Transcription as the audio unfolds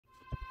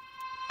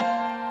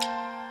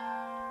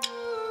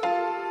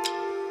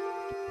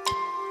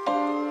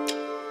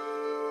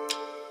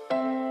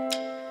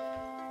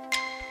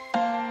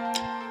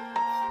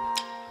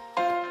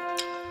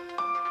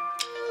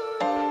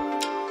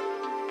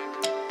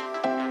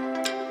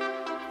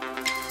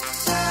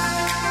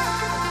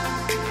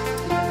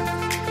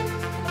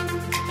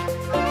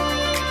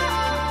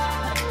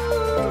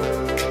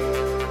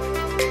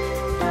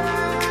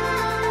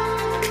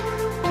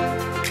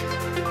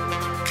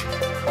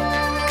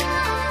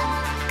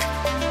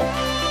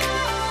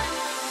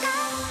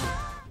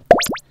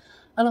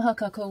Aloha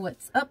kako,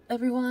 what's up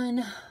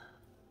everyone?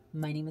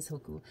 My name is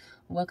Hoku.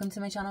 Welcome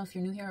to my channel if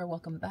you're new here, or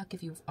welcome back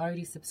if you've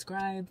already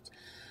subscribed.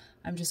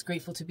 I'm just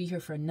grateful to be here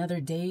for another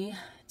day,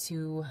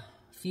 to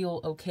feel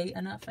okay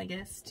enough, I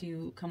guess,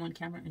 to come on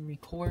camera and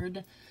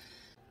record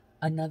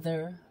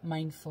another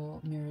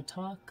mindful mirror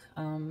talk.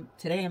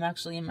 Today I'm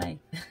actually in my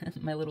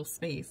my little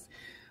space,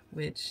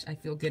 which I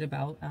feel good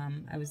about.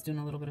 I was doing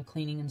a little bit of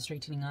cleaning and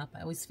straightening up.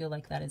 I always feel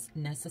like that is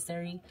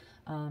necessary,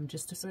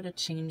 just to sort of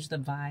change the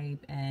vibe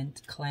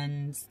and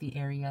cleanse the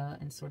area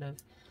and sort of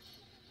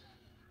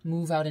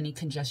move out any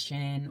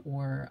congestion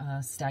or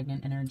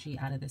stagnant energy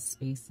out of this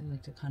space. I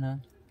like to kind of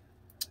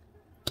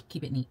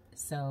keep it neat.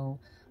 So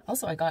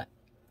also I got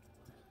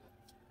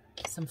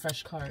some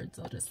fresh cards,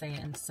 I'll just say,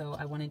 and so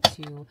I wanted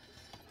to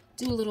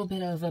do a little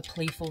bit of a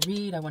playful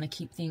read. I want to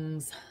keep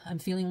things, I'm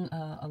feeling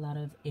a lot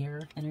of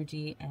air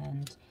energy,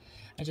 and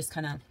I just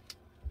kind of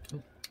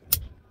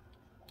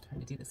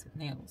trying to do this with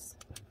nails.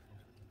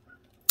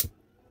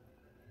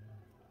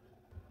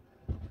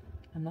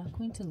 I'm not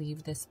going to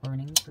leave this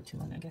burning for too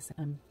long. I guess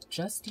I'm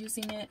just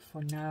using it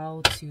for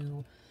now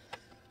to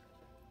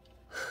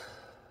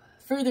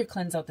further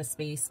cleanse out the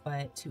space,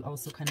 but to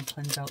also kind of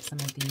cleanse out some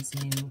of these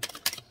new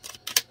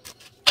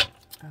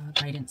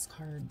guidance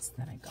cards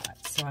that I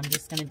got. So I'm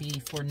just going to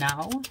be, for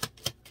now,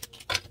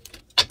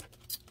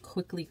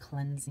 quickly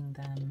cleansing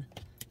them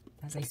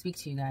as I speak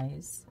to you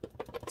guys,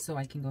 so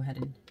I can go ahead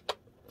and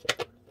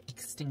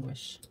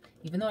extinguish.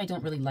 Even though I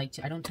don't really like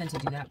to, I don't tend to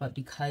do that, but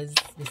because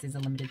this is a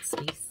limited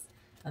space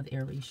of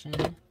aeration,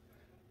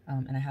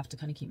 and I have to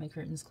kind of keep my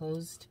curtains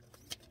closed,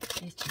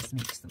 it just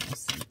makes the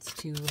most sense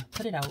to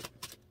put it out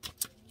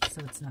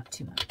so it's not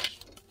too much.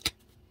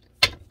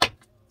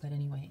 But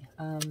anyway,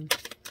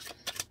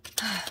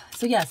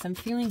 so yes, I'm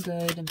feeling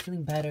good. I'm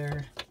feeling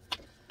better.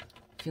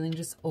 Feeling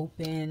just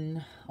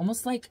open,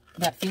 almost like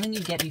that feeling you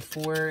get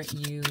before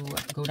you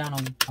go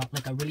down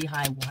like a really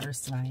high water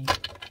slide.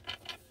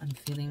 I'm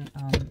feeling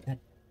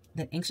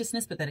that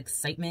anxiousness, but that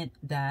excitement,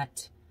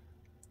 that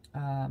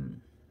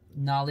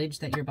knowledge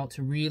that you're about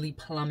to really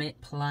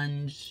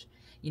plunge,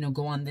 you know,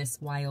 go on this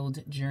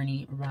wild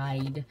journey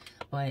ride,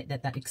 but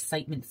that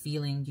excitement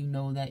feeling, you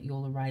know, that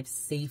you'll arrive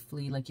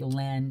safely, like you'll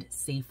land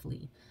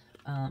safely.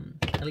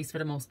 At least for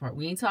the most part.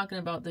 We ain't talking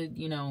about the,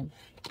 you know,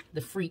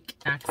 the freak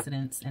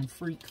accidents and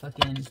freak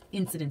fucking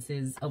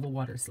incidences of a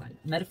water slide.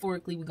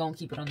 Metaphorically, we're gonna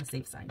keep it on the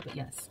safe side, but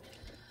yes,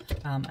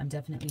 I'm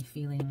definitely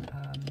feeling,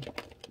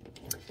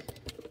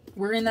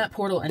 we're in that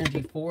portal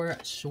energy for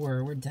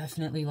sure. We're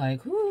definitely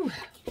like, whoo.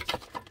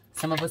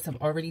 Some of us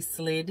have already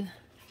slid,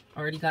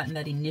 already gotten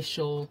that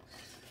initial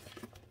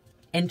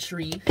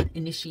entry,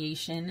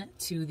 initiation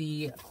to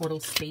the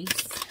portal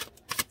space.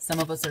 Some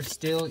of us are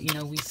still, you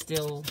know, we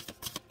still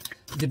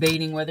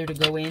debating whether to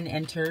go in,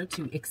 enter,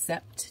 to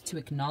accept, to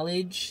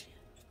acknowledge,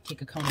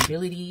 take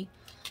accountability.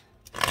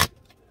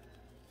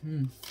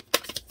 Yeah,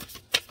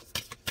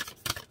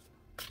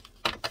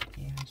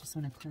 I just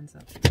want to cleanse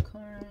up the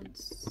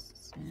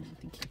cards, and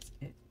I think that's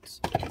it.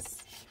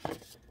 Yes.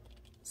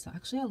 So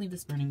actually I'll leave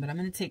this burning, but I'm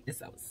going to take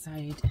this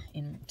outside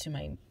into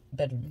my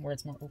bedroom where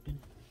it's more open.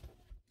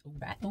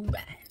 Alright. Oh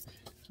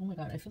my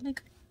god, I feel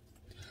like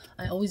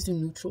I always do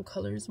neutral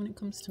colors when it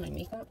comes to my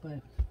makeup,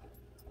 but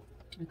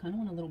I kind of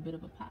want a little bit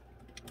of a pop,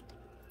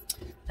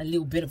 a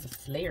little bit of a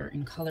flare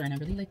in color, and I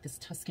really like this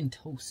Tuscan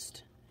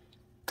Toast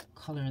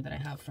color that I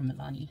have from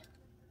Milani.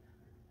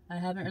 I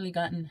haven't really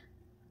gotten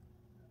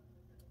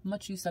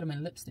much use out of my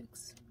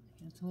lipsticks.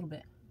 It's a little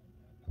bit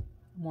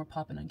more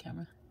popping on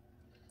camera.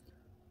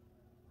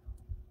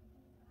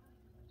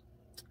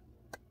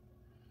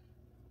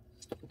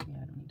 Yeah,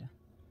 I don't need to.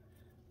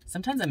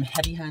 Sometimes I'm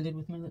heavy-handed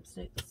with my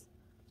lipsticks,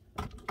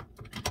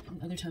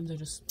 and other times I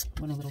just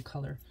want a little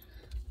color.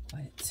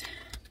 But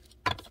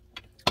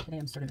today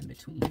I'm sort of in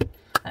between.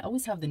 I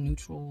always have the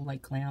neutral,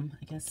 like, glam,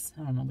 I guess.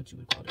 I don't know what you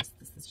would call this.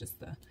 This is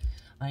just the,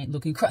 I ain't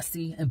looking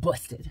crusty and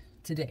busted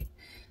today.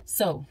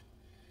 So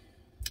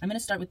I'm going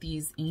to start with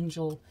these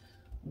angel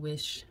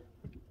wishes,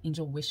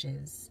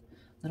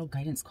 little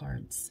guidance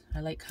cards. I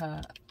like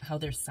how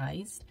they're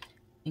sized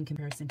in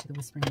comparison to the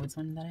Whispering Woods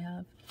one that I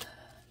have.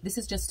 This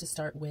is just to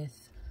start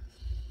with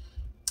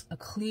a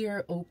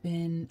clear,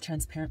 open,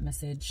 transparent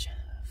message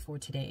for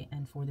today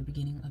and for the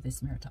beginning of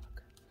this mirror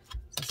talk.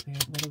 So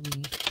Spirit, what are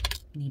we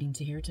needing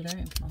to hear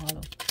today?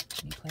 Mahalo.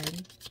 Any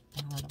clarity?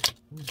 Mahalo.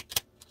 Ooh.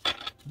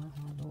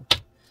 Mahalo.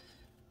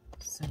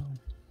 So,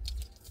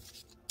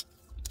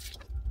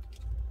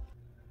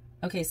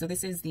 okay, so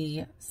this is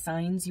the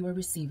signs you are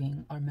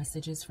receiving are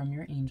messages from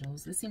your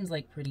angels. This seems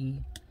like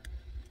pretty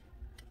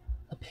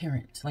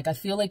apparent. Like, I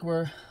feel like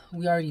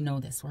we already know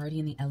this. We're already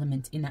in the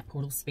element, in that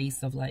portal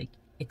space of like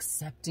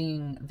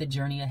accepting the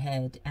journey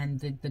ahead and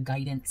the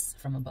guidance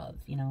from above,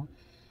 you know.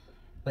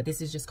 But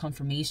this is just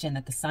confirmation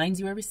that the signs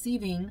you are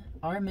receiving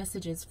are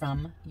messages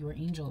from your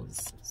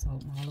angels. So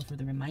mahalo for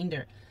the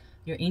reminder.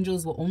 Your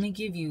angels will only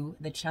give you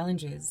the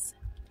challenges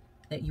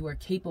that you are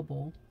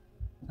capable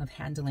of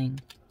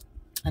handling.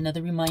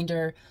 Another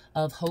reminder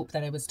of hope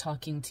that I was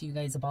talking to you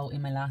guys about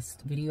in my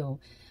last video,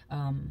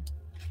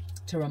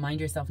 to remind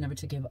yourself never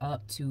to give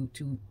up, to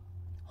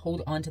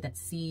hold on to that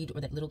seed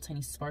or that little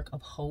tiny spark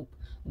of hope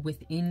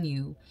within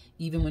you,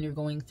 even when you're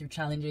going through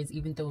challenges,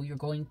 even though you're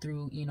going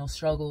through, you know,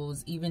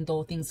 struggles, even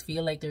though things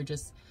feel like they're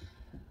just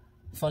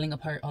falling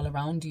apart all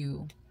around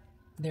you.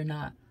 They're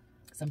not.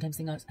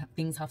 Sometimes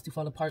things have to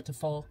fall apart to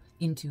fall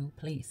into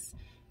place.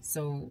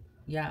 So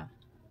yeah,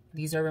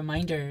 these are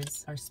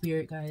reminders. Our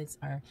spirit guides,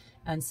 our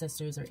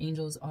ancestors, our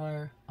angels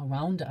are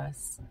around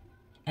us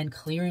and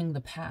clearing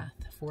the path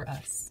for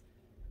us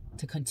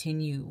to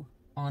continue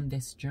on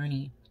this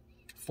journey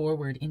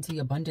forward into the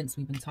abundance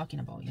we've been talking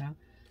about. Yeah,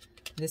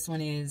 this one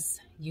is,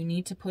 you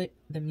need to put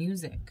the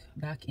music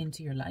back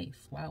into your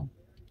life. Wow.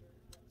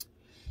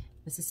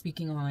 This is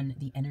speaking on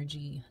the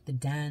energy, the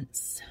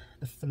dance,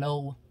 the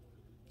flow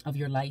of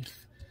your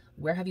life.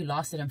 Where have you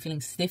lost it? I'm feeling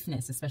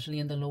stiffness, especially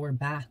in the lower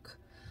back.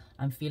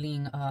 I'm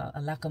feeling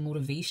a lack of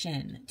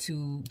motivation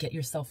to get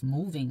yourself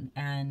moving,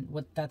 and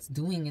what that's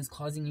doing is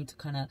causing you to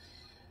kind of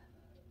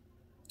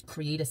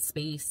create a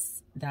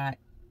space that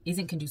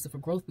isn't conducive for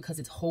growth, because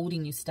it's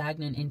holding you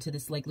stagnant into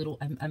this like little,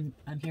 I'm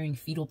hearing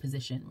fetal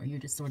position, where you're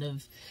just sort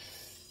of,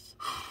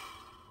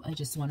 I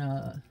just want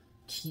to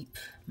keep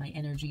my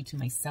energy to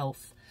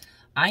myself.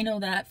 I know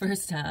that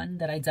firsthand,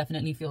 that I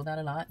definitely feel that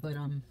a lot, but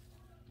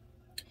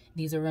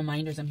these are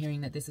reminders. I'm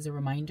hearing that this is a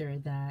reminder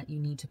that you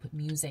need to put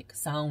music,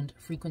 sound,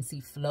 frequency,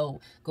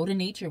 flow. Go to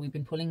nature. We've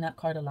been pulling that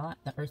card a lot,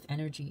 the earth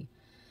energy.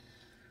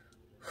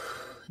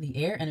 The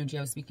air energy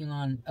I was speaking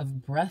on,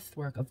 of breath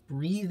work, of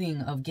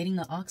breathing, of getting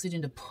the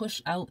oxygen to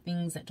push out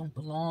things that don't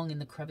belong in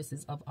the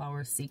crevices of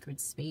our sacred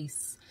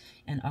space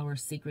and our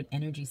sacred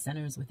energy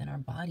centers within our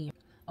body,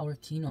 our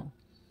kino,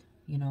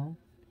 you know,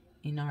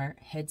 in our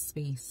head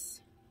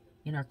space,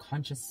 in our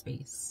conscious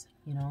space.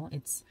 You know,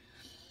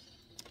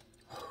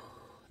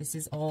 this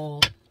is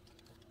all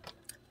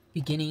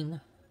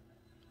beginning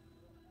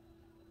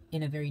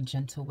in a very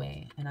gentle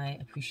way, and I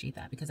appreciate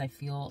that, because I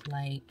feel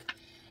like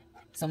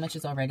so much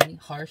is already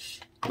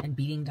harsh and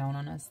beating down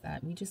on us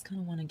that we just kind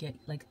of want to get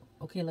like,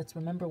 okay, let's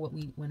remember what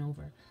we went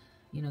over.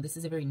 You know, this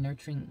is a very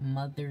nurturing,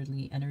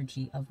 motherly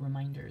energy of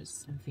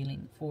reminders I'm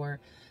feeling for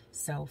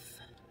self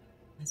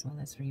as well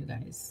as for you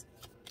guys.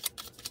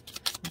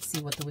 Let's see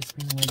what the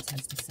Whispering Woods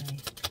has to say.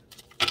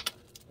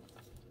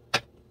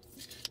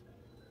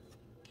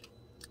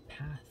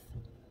 Path.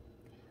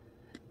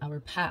 Our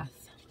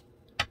path.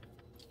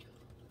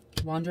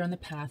 Wander on the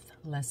path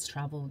less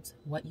traveled.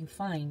 What you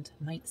find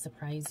might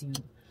surprise you.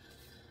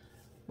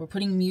 We're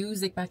putting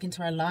music back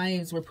into our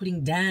lives. We're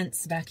putting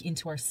dance back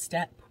into our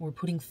step. We're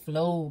putting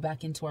flow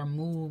back into our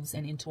moves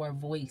and into our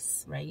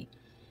voice, right?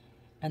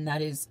 And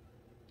that is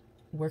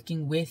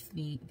working with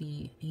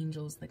the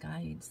angels, the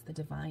guides, the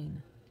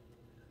divine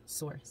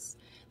source.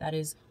 That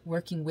is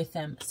working with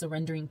them,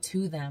 surrendering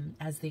to them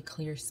as they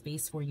clear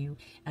space for you.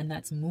 And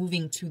that's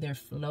moving to their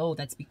flow.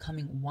 That's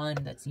becoming one.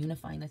 That's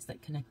unifying. That's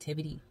that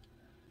connectivity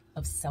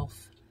of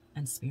self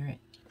and spirit.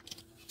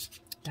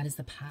 That is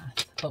the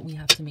path. But we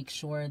have to make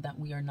sure that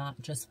we are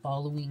not just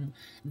following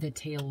the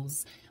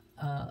tales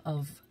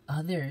of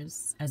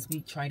others as we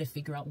try to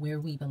figure out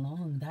where we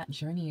belong. That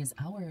journey is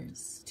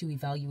ours to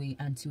evaluate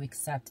and to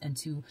accept and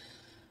to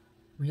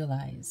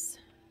realize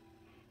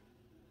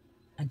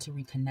and to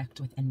reconnect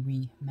with and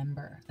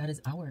remember. That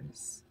is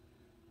ours.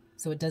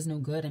 So it does no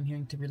good, I'm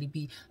hearing, to really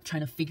be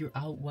trying to figure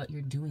out what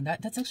you're doing.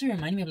 That's actually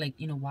reminding me of, like,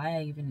 you know, why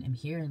I even am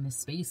here in this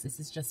space. This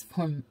is just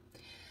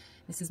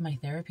this is my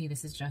therapy.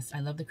 This is just,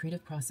 I love the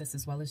creative process,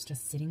 as well as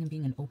just sitting and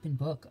being an open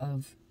book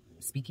of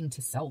speaking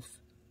to self.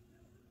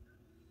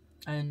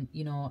 And,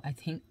 you know, I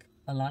think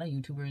a lot of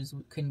YouTubers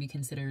can be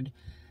considered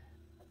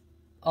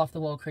off the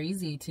wall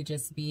crazy to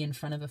just be in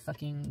front of a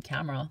fucking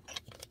camera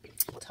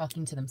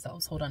talking to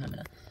themselves. Hold on, I'm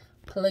gonna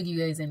plug you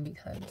guys in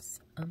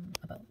because I'm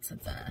about to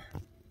die.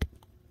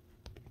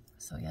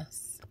 So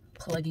yes,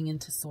 plugging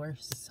into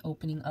source,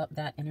 opening up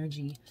that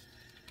energy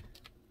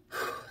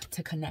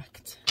to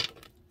connect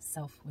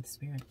self with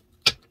spirit,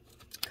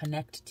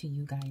 connect to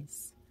you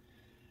guys.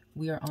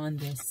 We are on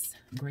this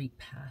great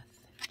path,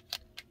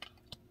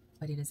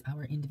 but it is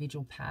our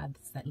individual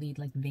paths that lead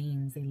like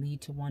veins. They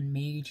lead to one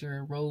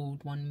major road,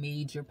 one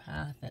major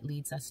path that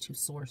leads us to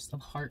source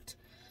of heart,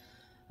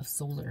 of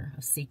solar,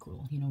 of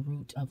sacral, you know,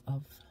 root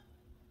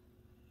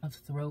of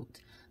throat,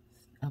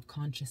 of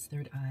conscious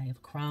third eye,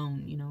 of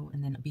crown, you know,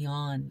 and then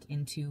beyond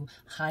into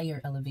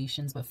higher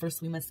elevations. But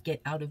first we must get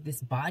out of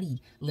this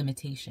body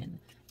limitation,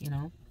 you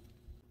know.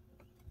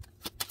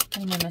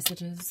 Any more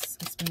messages,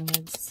 Whispering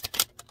Woods?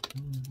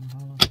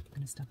 Mahalo. I'm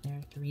gonna stop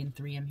there. 3 and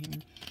 3 I'm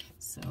hearing.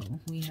 So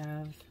we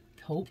have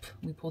hope.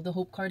 We pulled the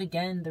hope card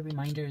again. The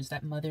reminders,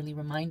 that motherly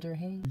reminder.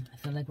 Hey, I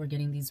feel like we're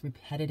getting these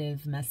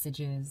repetitive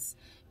messages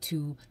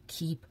to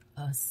keep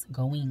us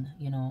going.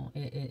 You know,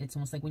 it's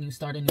almost like when you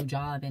start a new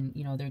job and,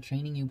 you know, they're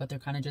training you, but they're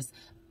kind of just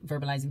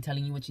verbalizing,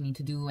 telling you what you need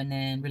to do, and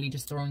then really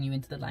just throwing you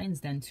into the lion's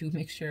den to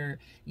make sure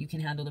you can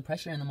handle the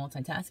pressure and the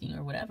multitasking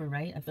or whatever,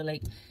 right? I feel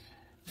like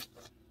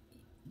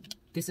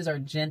this is our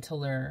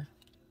gentler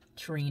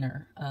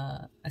trainer,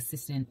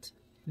 assistant,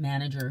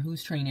 manager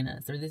who's training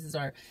us, or this is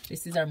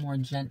our more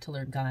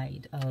gentler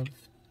guide of,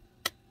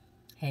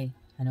 hey,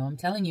 I know I'm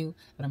telling you,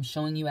 but I'm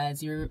showing you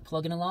as you're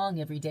plugging along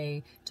every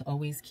day to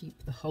always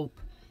keep the hope.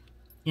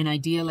 An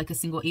idea like a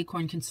single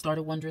acorn can start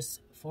a wondrous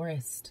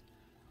forest.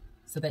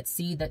 So that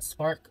seed, that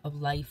spark of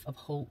life, of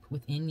hope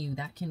within you,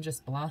 that can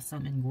just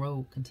blossom and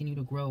grow, continue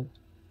to grow.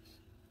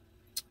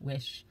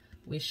 Wish,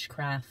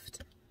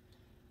 wishcraft.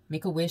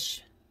 Make a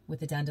wish with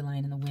the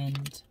dandelion in the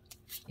wind.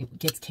 It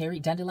gets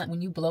carried. Dandelion,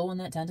 when you blow on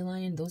that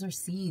dandelion, those are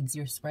seeds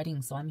you're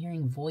spreading. So I'm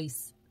hearing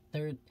voice,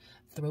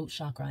 throat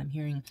chakra. I'm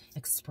hearing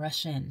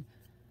expression,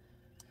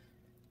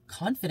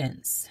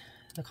 confidence.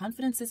 The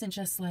confidence isn't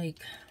just like,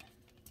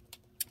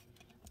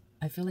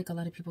 I feel like a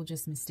lot of people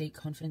just mistake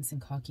confidence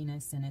and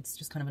cockiness, and it's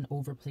just kind of an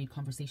overplayed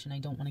conversation I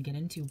don't want to get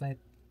into, but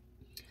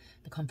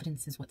the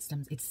confidence is what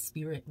stems, it's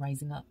spirit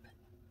rising up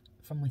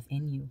from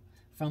within you,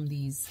 from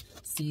these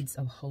seeds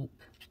of hope,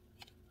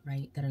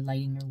 right, that are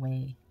lighting your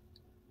way.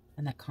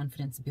 And that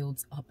confidence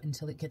builds up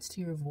until it gets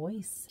to your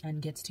voice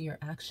and gets to your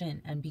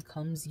action and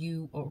becomes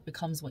you, or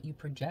becomes what you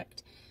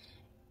project.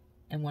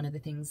 And one of the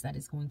things that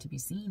is going to be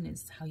seen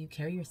is how you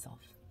carry yourself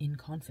in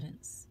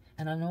confidence.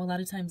 And I know a lot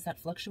of times that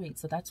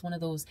fluctuates. So that's one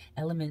of those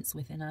elements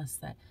within us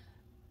that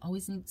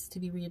always needs to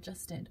be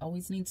readjusted,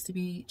 always needs to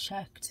be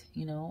checked,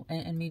 you know,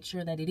 and made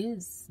sure that it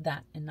is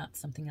that and not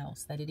something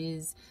else, that it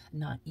is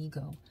not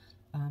ego.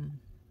 I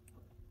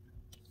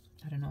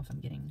don't know if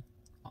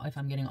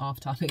I'm getting off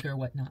topic or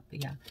whatnot,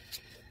 but yeah,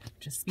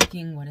 just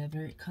speaking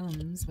whatever it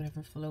comes,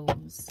 whatever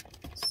flows.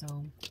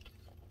 So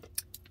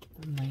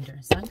reminder.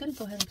 So I'm going to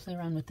go ahead and play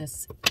around with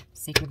this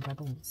Sacred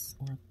Rebels,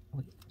 or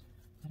wait,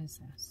 what is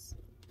this?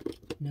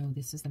 No,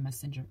 this is the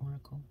Messenger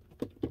Oracle.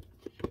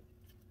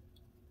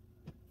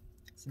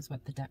 This is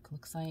what the deck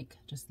looks like.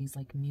 Just these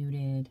like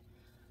muted,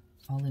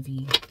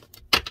 olivey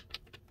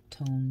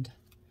toned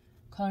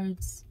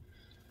cards.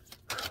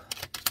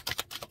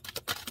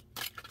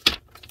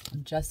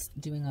 I'm just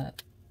doing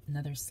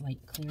another slight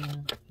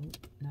clearing. Ooh,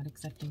 not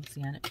accepting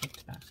cyanic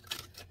picked back.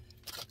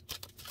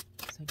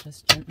 So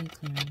just gently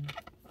clearing.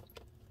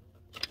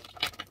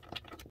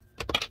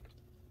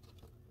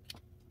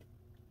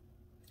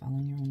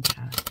 Following your own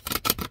path.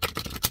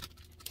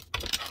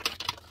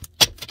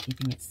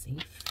 Keeping it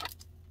safe.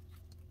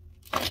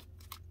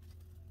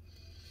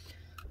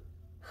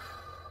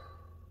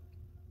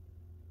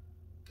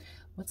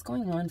 What's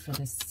going on for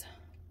this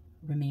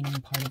remaining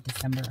part of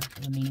December,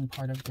 remaining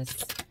part of this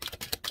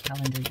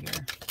calendar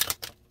year,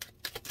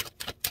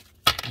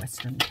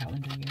 Western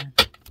calendar year?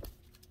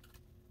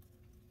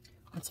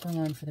 What's going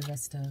on for the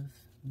rest of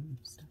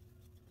stuff?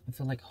 I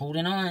feel like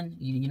holding on.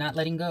 You're not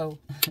letting go.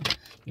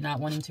 You're not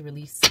wanting to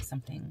release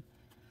something.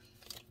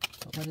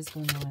 But what is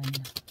going on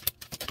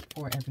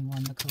for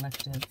everyone, the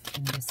collective,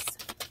 in this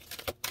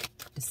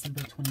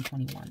December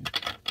 2021?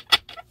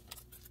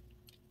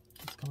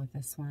 Let's go with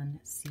this one.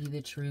 See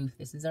the truth.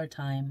 This is our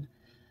time.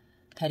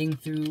 Heading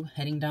through,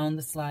 heading down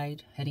the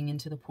slide, heading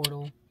into the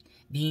portal,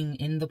 being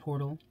in the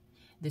portal.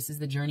 This is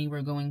the journey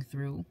we're going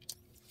through,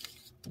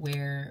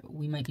 where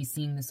we might be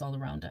seeing this all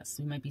around us.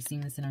 We might be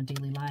seeing this in our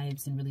daily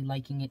lives and really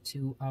liking it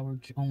to our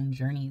own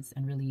journeys,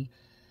 and really,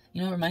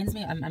 you know, it reminds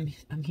me,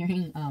 I'm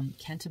hearing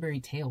Canterbury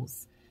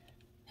Tales.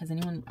 Has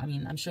anyone, I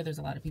mean, I'm sure there's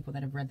a lot of people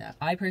that have read that.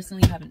 I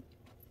personally haven't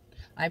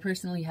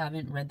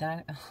read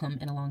that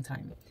in a long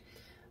time.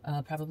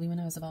 Probably when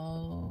I was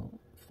about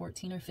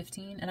 14 or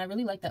 15. And I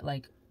really like that,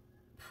 like,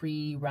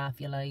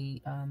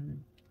 pre-Raphaelite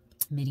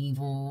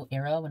medieval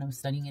era, when I was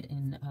studying it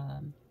in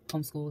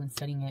homeschool and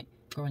studying it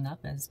growing up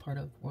as part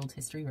of world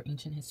history or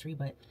ancient history.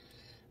 But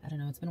I don't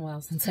know, it's been a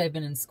while since I've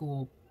been in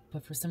school,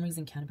 but for some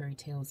reason Canterbury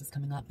Tales is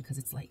coming up, because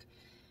it's like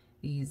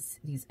these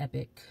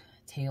epic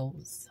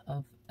tales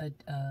of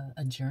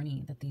a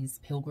journey that these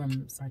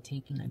pilgrims are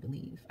taking, I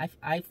believe.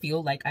 I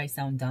feel like I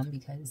sound dumb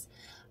because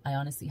I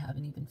honestly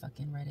haven't even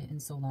fucking read it in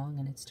so long,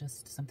 and it's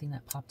just something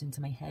that popped into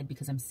my head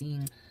because I'm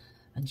seeing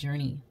a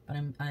journey, but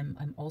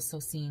I'm also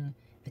seeing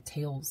the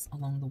tales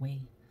along the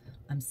way.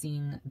 I'm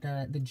seeing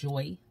the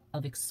joy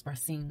of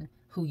expressing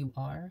who you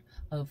are,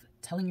 of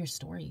telling your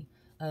story,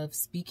 of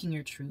speaking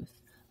your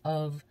truth,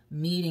 of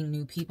meeting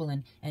new people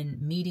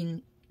and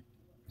meeting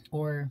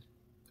or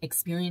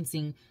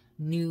experiencing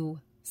new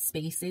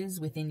spaces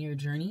within your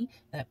journey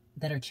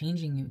that are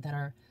changing you, that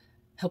are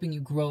helping you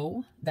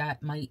grow,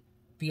 that might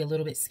be a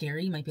little bit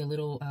scary, might be a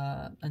little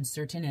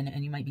uncertain,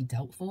 and you might be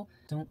doubtful.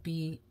 Don't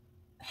be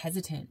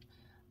hesitant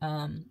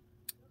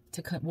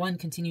to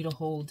continue to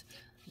hold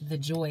the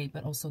joy,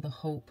 but also the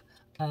hope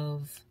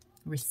of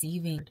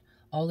receiving,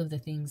 all of the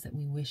things that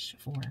we wish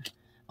for,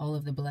 all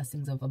of the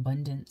blessings of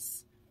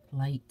abundance,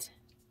 light,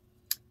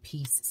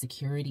 peace,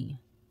 security,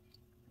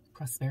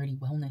 prosperity,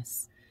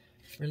 wellness.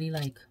 Really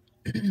like,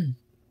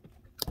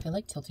 I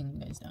like tilting you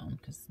guys down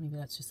because maybe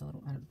that's just a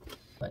little,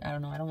 but I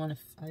don't know. I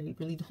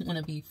really don't want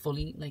to be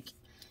fully like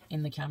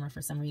in the camera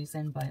for some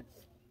reason, but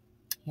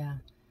yeah,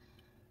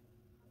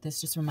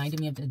 this just reminded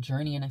me of the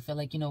journey. And I feel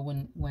like, you know,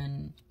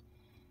 when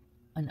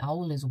an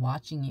owl is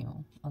watching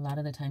you, a lot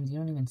of the times you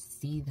don't even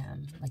see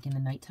them. Like in the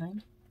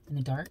nighttime, in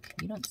the dark,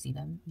 you don't see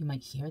them. You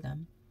might hear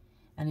them.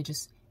 And it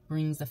just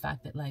brings the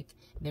fact that like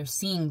they're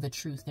seeing the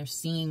truth. They're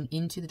seeing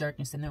into the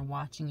darkness and they're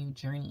watching you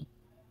journey.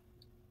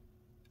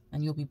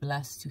 And you'll be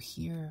blessed to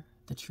hear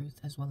the truth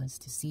as well as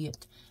to see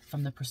it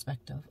from the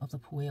perspective of the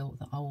pueo,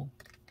 the owl.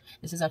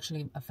 This is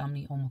actually a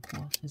family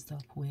omakua, is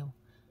the pueo.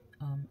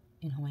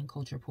 In Hawaiian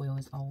culture, pueo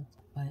is owl.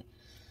 But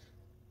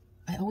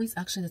I always,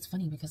 actually, that's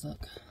funny because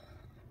look,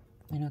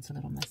 I know it's a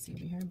little messy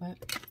over here, but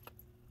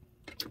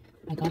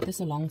I got this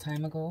a long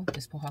time ago,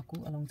 this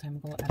pohaku a long time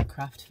ago at a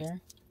craft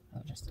fair.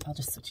 I'll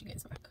just switch you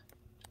guys back.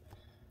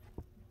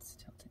 Let's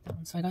tilt it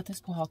down. So I got this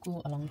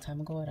pohaku a long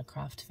time ago at a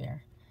craft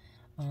fair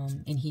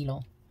in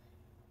Hilo.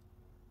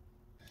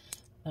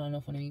 I don't know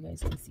if one of you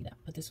guys can see that,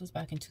 but this was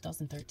back in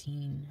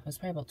 2013. It was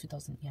probably about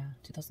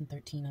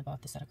 2013. I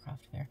bought this at a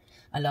craft fair.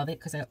 I love it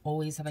because I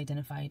always have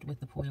identified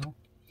with the pueo.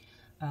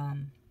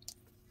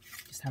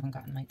 Just haven't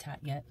gotten my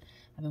tat yet.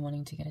 I've been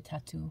wanting to get a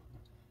tattoo.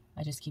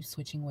 I just keep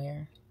switching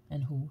where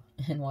and who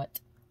and what.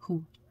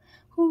 Who.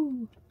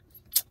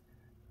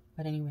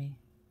 But anyway,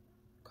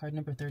 card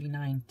number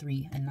 39,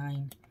 3 and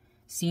 9.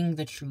 Seeing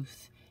the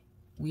truth.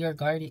 We are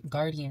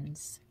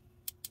guardians.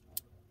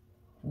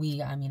 I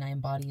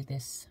embody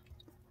this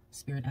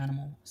spirit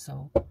animal,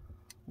 so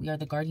we are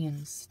the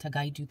guardians to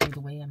guide you through the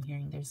way. I'm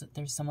hearing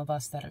there's some of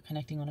us that are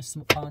connecting on a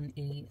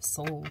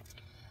soul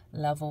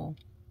level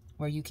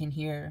where you can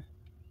hear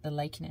the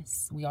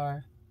likeness. We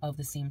are of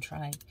the same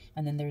tribe.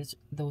 And then there's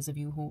those of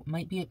you who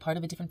might be a part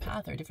of a different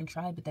path or a different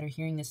tribe, but that are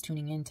hearing this,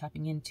 tuning in,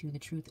 tapping into the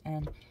truth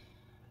and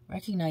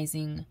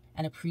recognizing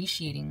and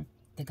appreciating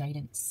the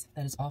guidance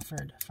that is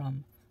offered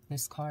from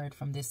this card,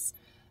 from this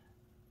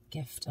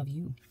gift of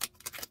you.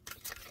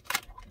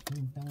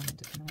 Ooh, that wanted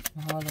to come out.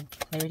 Mahalo,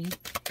 clarity.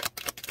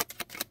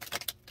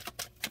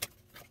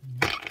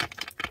 I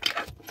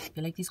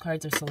feel like these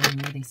cards are so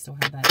new. They still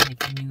have that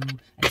like new.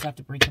 I just have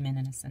to break them in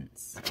a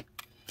sense.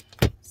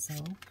 So,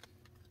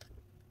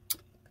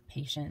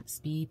 patience.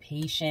 Be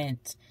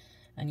patient.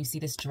 And you see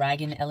this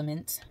dragon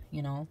element,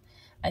 you know.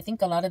 I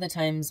think a lot of the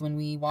times when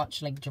we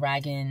watch like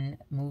dragon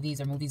movies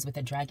or movies with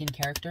a dragon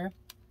character,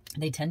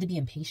 they tend to be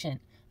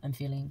impatient, I'm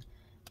feeling,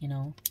 you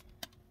know.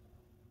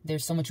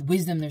 There's so much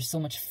wisdom, there's so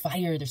much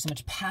fire, there's so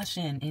much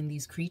passion in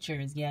these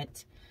creatures,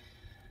 yet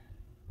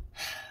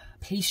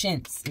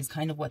patience is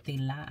kind of what they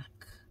lack.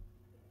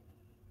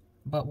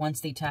 But once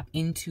they tap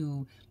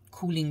into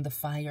cooling the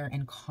fire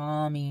and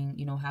calming,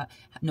 you know,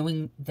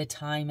 knowing the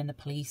time and the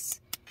place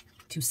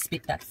to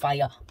spit that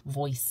fire,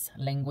 voice,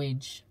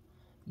 language,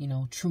 you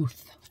know,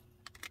 truth.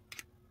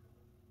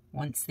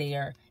 Once they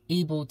are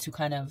able to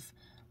kind of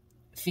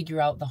figure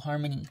out the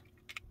harmony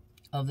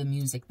of the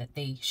music that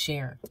they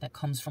share, that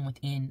comes from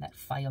within, that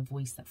fire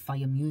voice, that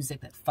fire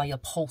music, that fire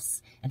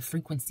pulse and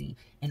frequency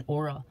and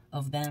aura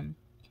of them,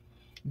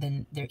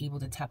 then they're able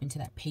to tap into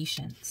that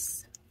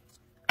patience.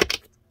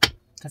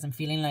 Because I'm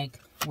feeling like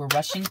we're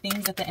rushing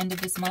things at the end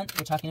of this month.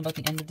 We're talking about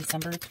the end of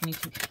December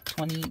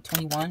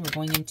 2021. We're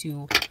going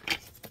into,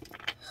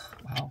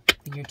 wow,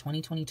 the year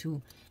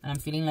 2022. And I'm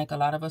feeling like a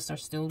lot of us are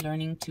still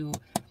learning to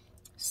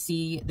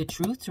see the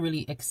truth, to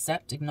really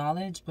accept,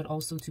 acknowledge, but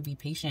also to be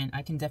patient.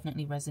 I can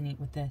definitely resonate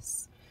with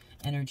this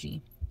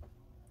energy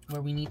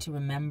where we need to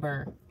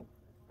remember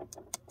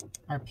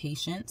our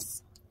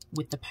patience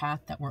with the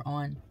path that we're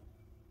on,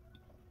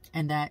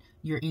 and that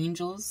your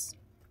angels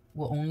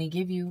will only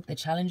give you the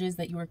challenges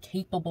that you are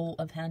capable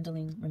of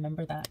handling.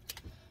 Remember that.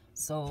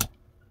 So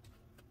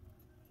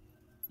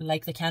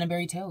like the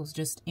Canterbury Tales,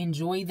 just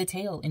enjoy the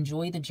tale,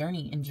 enjoy the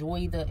journey,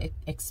 enjoy the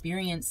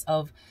experience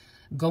of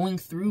going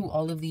through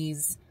all of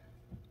these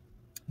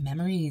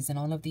memories and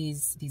all of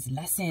these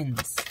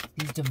lessons,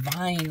 these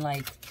divine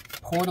like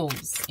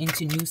portals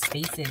into new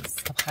spaces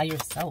of higher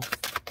self.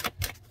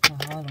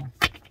 Mahalo.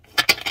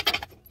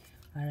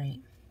 All right.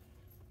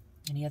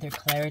 Any other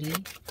clarity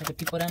for the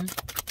people them?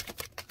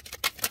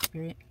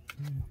 Spirit.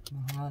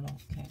 Mahalo.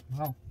 Okay.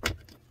 Wow.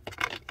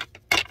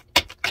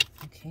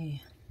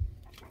 Okay.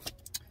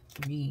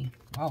 3.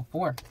 Wow.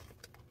 4.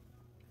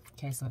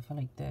 Okay, so I feel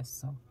like this.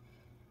 So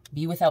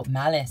be without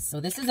malice. So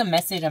this is a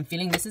message. I'm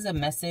feeling this is a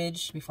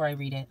message before I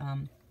read it.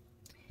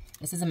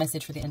 This is a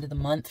message for the end of the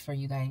month for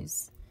you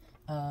guys.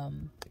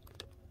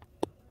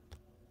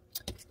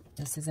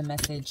 This is a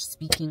message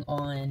speaking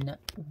on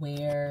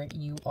where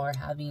you are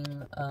having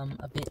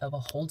a bit of a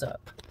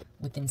holdup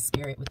within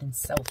spirit, within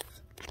self.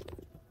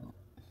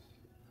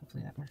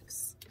 Hopefully that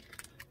works.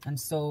 And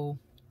so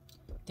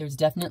there's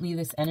definitely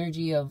this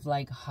energy of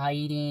like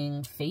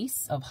hiding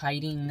face, of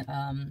hiding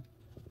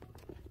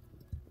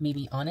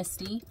maybe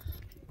honesty,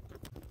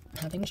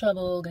 Having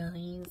trouble,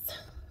 guys.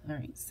 All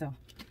right, so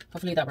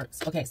hopefully that works.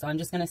 Okay, so I'm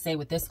just going to say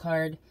with this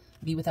card,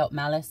 be without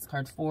malice,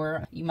 card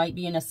 4. You might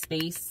be in a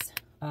space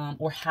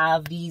or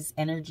have these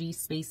energy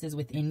spaces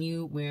within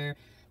you where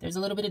there's a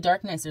little bit of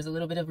darkness, there's a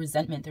little bit of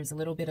resentment, there's a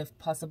little bit of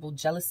possible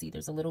jealousy,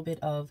 there's a little bit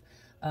of,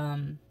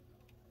 I'm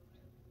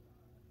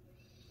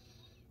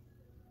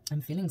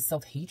feeling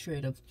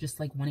self-hatred of just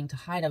like wanting to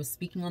hide. I was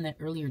speaking on that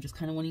earlier, just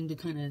kind of wanting to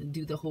kind of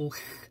do the whole,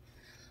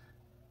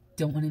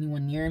 don't want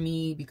anyone near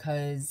me,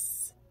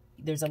 because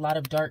there's a lot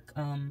of dark,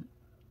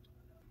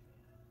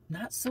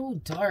 not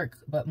so dark,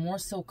 but more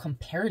so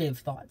comparative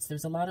thoughts.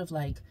 There's a lot of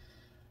like,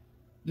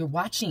 you're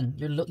watching,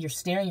 you're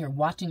staring, you're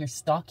watching, you're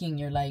stalking,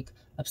 you're like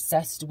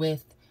obsessed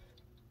with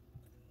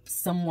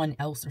someone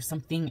else or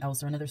something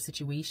else or another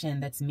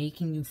situation that's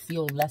making you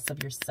feel less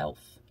of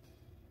yourself.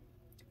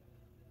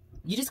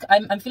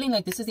 I'm feeling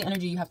like this is the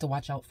energy you have to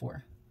watch out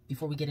for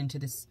before we get into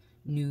this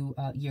new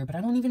year. But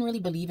I don't even really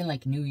believe in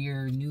like new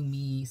year, new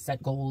me,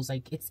 set goals.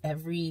 Like it's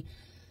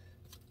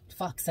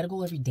set a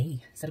goal every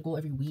day, set a goal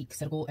every week,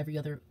 set a goal every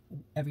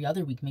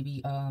other week,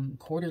 maybe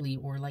quarterly,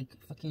 or like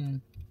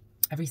fucking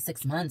every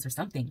 6 months or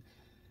something.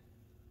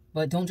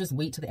 But don't just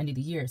wait till the end of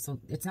the year. So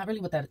it's not really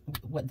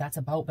what that's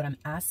about, but I'm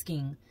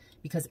asking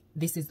because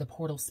this is the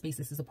portal space,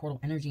 this is the portal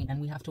energy, and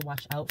we have to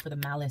watch out for the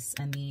malice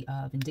and the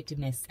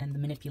vindictiveness and the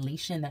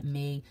manipulation that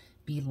may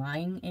be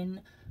lying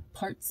in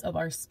parts of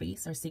our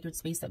space, our sacred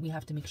space, that we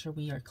have to make sure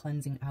we are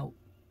cleansing out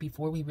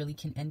before we really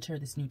can enter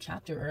this new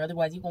chapter. Or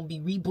otherwise you're going to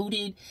be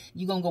rebooted,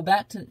 you're going to go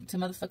back to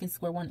motherfucking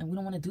square one, and we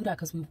don't want to do that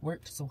because we've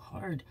worked so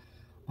hard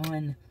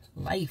on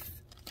life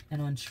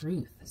and on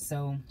truth.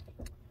 So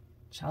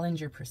challenge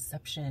your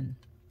perception.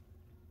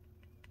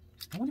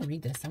 I want to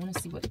read this. I want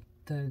to see what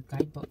the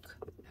guidebook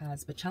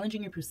has. But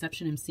challenging your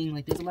perception, I'm seeing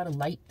like there's a lot of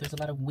light, there's a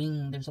lot of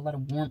wing, there's a lot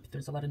of warmth,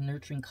 there's a lot of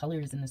nurturing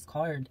colors in this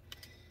card.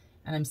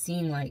 And I'm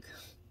seeing like,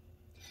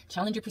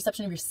 challenge your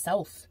perception of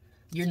yourself.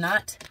 You're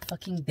not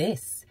fucking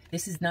this.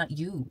 This is not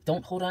you.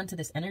 Don't hold on to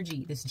this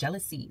energy, this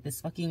jealousy, this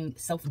fucking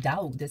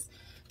self-doubt, this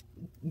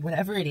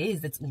whatever it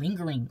is that's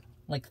lingering.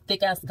 Like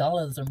thick-ass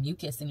gallas or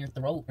mucus in your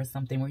throat or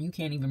something where you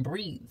can't even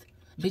breathe.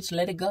 Bitch,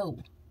 let it go.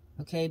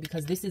 Okay?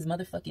 Because this is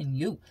motherfucking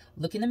you.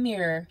 Look in the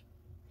mirror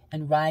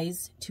and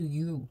rise to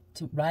you.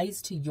 To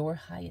rise to your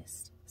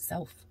highest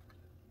self.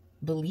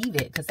 Believe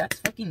it, because that's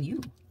fucking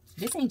you.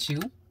 This ain't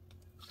you.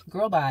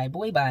 Girl bye,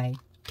 boy bye.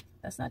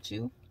 That's not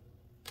you.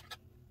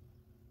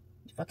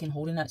 You're fucking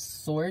holding that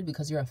sword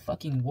because you're a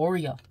fucking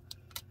warrior.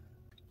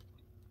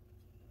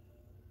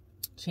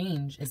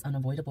 Change is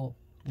unavoidable.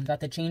 We got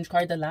the change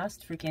card the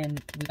last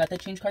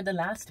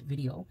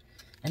video.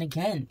 And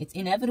again, it's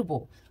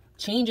inevitable.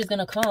 Change is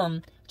gonna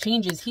come.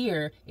 Change is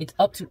here. It's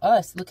up to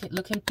us. Look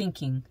him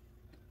thinking.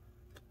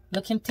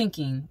 Look him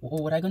thinking.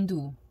 Oh, what am I gonna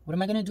do? What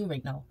am I gonna do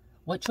right now?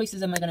 What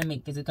choices am I gonna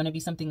make? Is it gonna be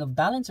something of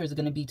balance, or is it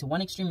gonna be to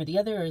one extreme or the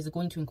other, or is it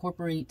going to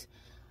incorporate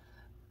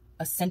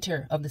a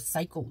center of the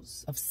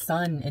cycles of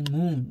sun and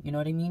moon? You know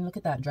what I mean? Look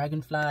at that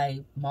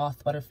dragonfly,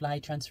 moth, butterfly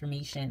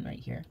transformation right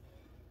here.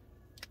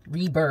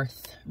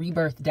 Rebirth,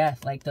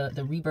 death, like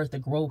the rebirth, the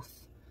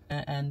growth,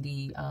 and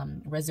the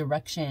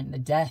resurrection, the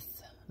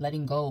death,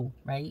 letting go,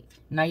 right?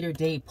 Night or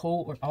day,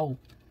 pull or oh.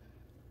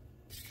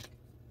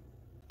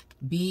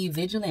 Be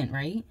vigilant,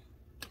 right?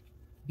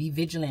 Be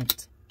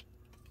vigilant.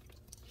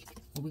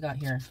 What we got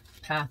here?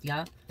 Path,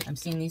 yeah? I'm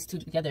seeing these two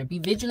together. Be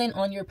vigilant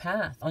on your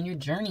path, on your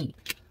journey.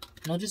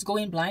 Don't just go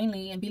in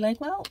blindly and be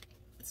like, well,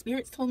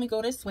 spirits told me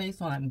go this way,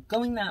 so I'm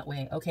going that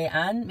way. Okay,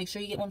 and make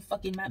sure you get one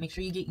fucking map. Make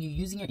sure you're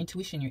using your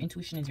intuition. Your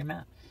intuition is your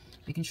map.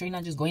 Making sure you're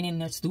not just going in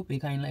there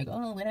stupid, kind of like,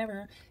 oh,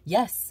 whatever.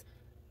 Yes,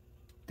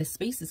 the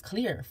space is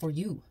clear for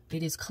you.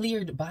 It is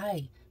cleared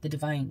by the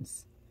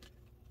divines.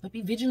 But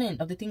be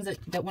vigilant of the things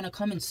that want to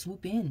come and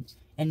swoop in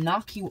and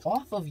knock you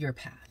off of your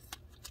path.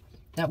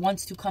 That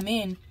wants to come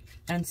in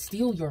and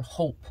steal your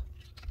hope,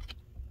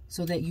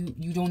 so that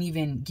you don't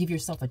even give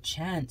yourself a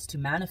chance to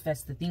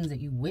manifest the things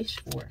that you wish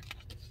for.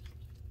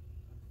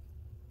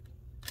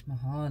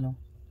 Mahalo.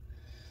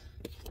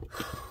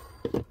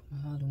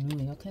 Mahalo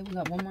nui. Okay, we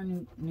got one more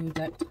new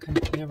deck to kind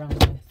of play around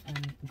with.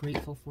 I'm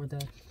grateful for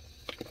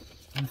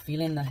I'm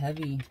feeling the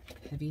heavy.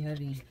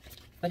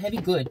 But heavy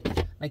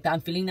good. Like that,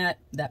 I'm feeling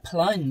that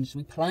plunge.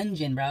 We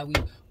plunge in, bro.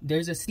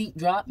 There's a steep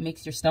drop,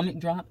 makes your stomach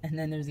drop, and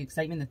then there's the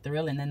excitement, the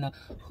thrill, and then the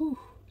whew.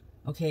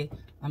 Okay,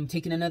 I'm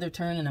taking another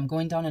turn, and I'm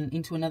going down and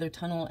into another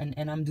tunnel,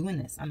 and I'm doing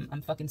this.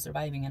 I'm fucking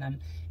surviving,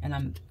 and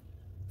I'm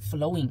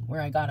flowing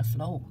where I gotta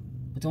flow.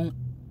 But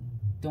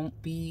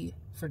don't be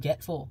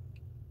forgetful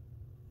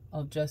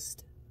of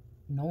just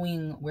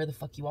knowing where the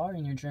fuck you are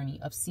in your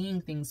journey, of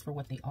seeing things for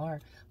what they are,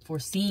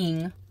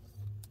 foreseeing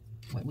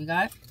what we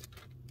got,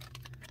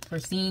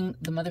 foreseeing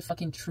the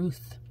motherfucking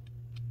truth.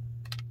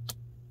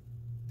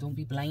 Don't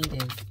be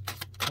blinded.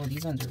 Oh,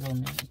 these ones are real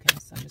new. Okay,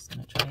 so I'm just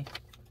gonna try.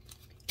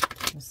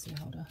 Let's see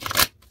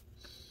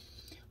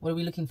what are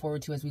we looking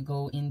forward to as we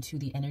go into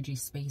the energy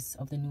space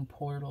of the new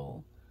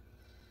portal.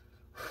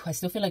 I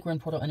still feel like we're in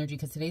portal energy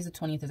because today's the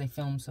 20th as I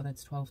film, so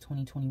that's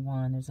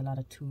 12/20/21. There's a lot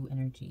of 2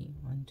 energy.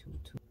 1, 2,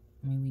 2.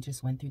 I mean, we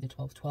just went through the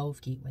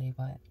 12-12 gateway,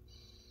 but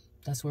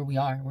that's where we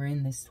are. We're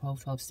in this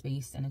 12-12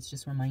 space, and it's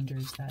just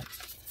reminders that,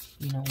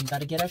 you know, we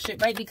got to get our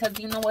shit right, because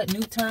you know what?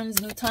 New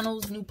turns, new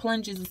tunnels, new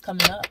plunges is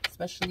coming up,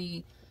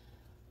 especially,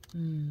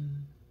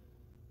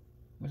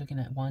 we're looking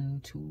at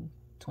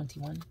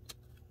 1/2/21,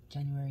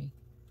 January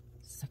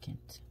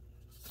 2nd.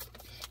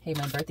 Hey,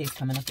 my birthday's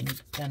coming up in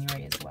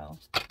January as well.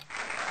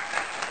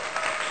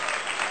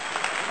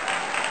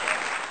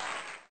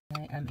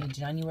 I am a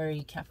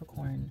January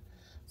Capricorn,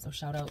 so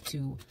shout out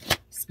to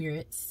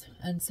spirits,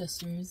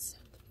 ancestors,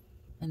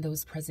 and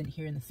those present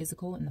here in the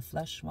physical, in the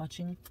flesh,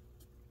 watching.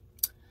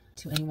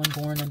 To anyone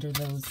born under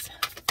those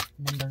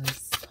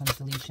numbers,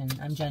 constellation.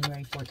 I'm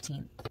January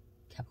 14th,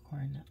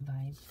 Capricorn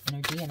vibe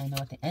energy, and I know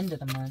at the end of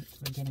the month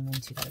we're getting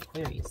into that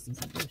Aquarius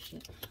season. Oh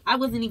shit! I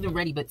wasn't even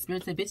ready, but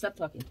Spirit said, "Bitch, stop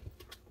talking.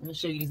 I'm gonna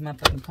show you these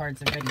motherfucking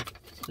cards already."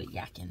 Quit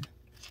yakking.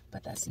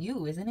 But that's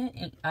you, isn't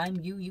it?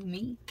 I'm you, you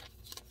me.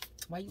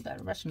 Why you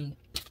gotta rush me?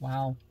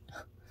 Wow.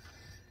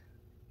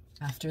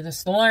 After the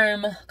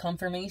storm,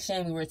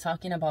 confirmation we were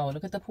talking about.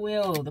 Look at the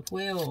puyo, the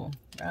puyo.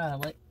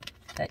 What?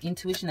 That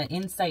intuition, that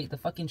insight, the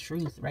fucking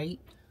truth, right?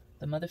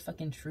 The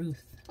motherfucking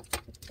truth.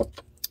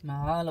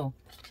 Mahalo.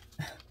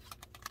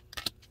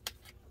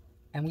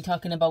 And we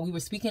talking about, we were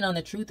speaking on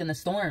the truth in the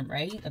storm,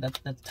 right?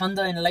 The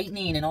thunder and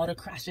lightning and all the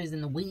crashes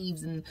and the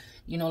waves and,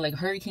 you know, like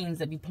hurricanes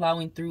that be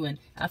plowing through. And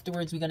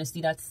afterwards, we're going to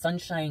see that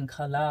sunshine,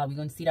 kala. We're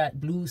going to see that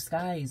blue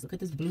skies. Look at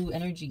this blue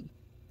energy.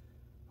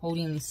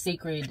 Holding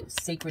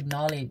sacred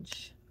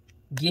knowledge.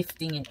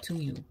 Gifting it to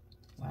you.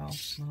 Wow.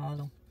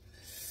 Mahalo.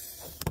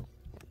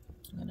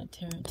 I'm going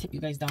to tip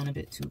you guys down a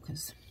bit too,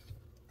 because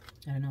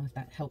I don't know if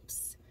that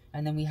helps.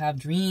 And then we have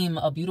dream,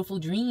 a beautiful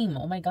dream.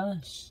 Oh my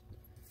gosh.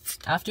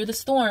 After the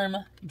storm,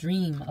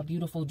 dream, a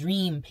beautiful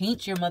dream.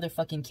 Paint your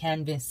motherfucking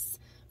canvas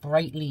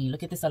brightly.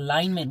 Look at this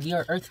alignment. We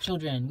are earth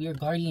children. We are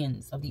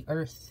guardians of the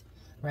earth,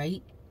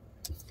 right?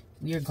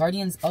 We are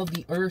guardians of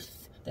the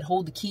earth that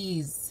hold the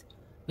keys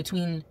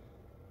between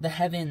the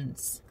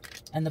heavens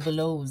and the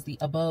belows, the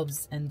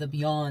aboves and the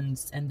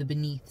beyonds and the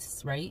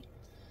beneaths, right?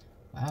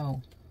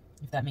 Wow.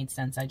 If that made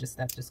sense, that just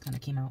kind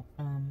of came out.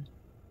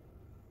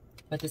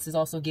 But this is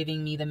also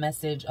giving me the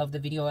message of the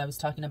video I was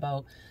talking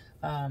about,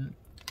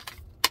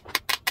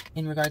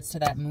 in regards to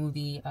that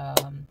movie,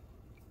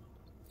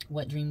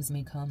 What Dreams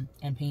May Come,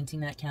 and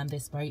painting that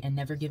canvas bright and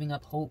never giving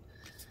up hope,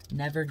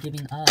 never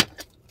giving up.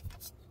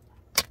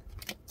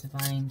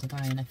 Divine,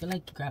 divine. I feel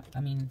like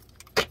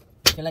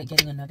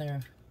getting another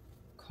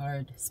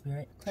card,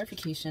 Spirit.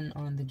 Clarification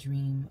on the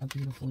dream, a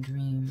beautiful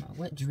dream.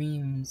 What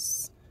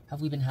dreams have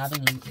we been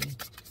having lately?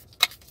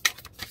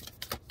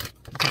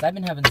 Because I've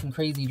been having some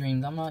crazy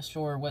dreams. I'm not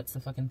sure what's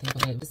the fucking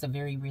thing of it. Just a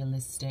very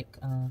realistic,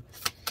 a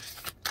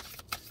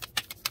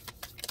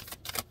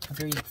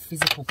very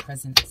physical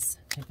presence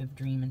type of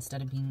dream,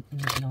 instead of being in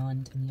the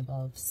beyond, in the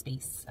above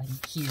space. I'm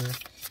here.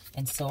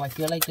 And so I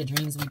feel like the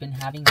dreams we've been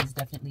having is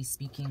definitely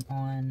speaking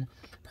on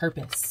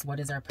purpose. What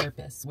is our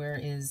purpose? Where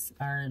is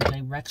our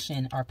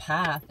direction, our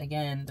path?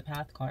 Again, the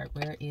path card.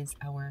 Where is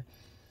our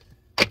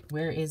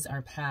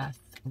path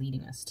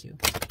leading us to?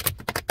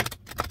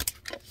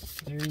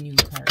 Very new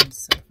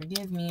cards, so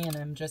forgive me. And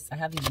I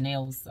have these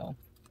nails, so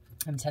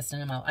I'm testing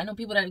them out. I know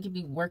people that could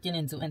be working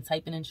and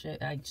typing and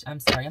shit. I'm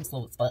sorry, I'm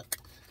slow as fuck.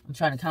 I'm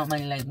trying to count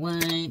money like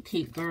one,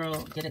 keep,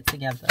 girl, get it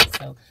together.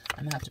 So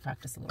I'm gonna have to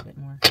practice a little bit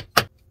more.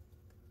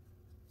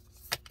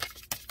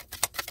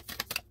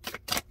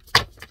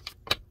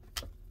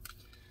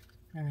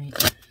 All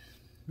right,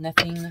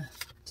 nothing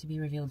to be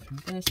revealed from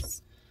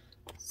this.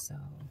 So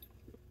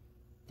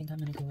I think I'm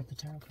gonna go with the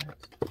tarot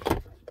cards.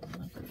 I'm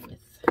gonna go with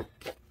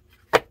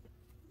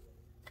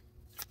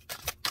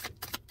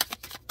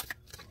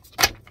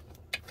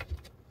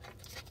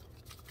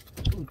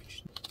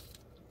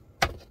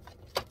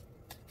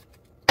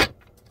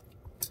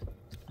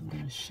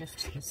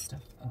shift this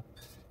stuff up.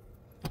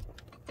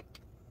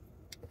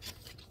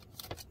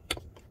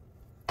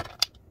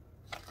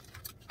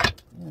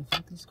 Yeah, I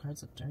think these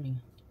cards look dirty.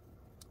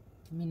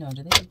 Let me know.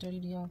 Do they look dirty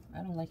to y'all?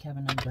 I don't like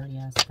having no dirty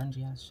ass,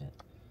 grungy ass shit.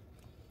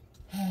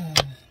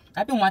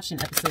 I've been watching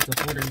episodes of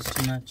Hoarders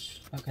too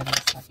much. Okay,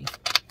 that's happy.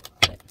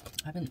 But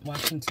I've been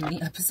watching too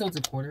many episodes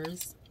of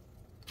Hoarders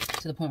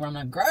to the point where I'm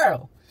like,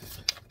 girl,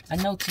 I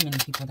know too many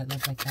people that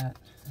live like that.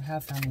 I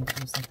have family that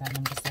lives like that, and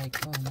I'm just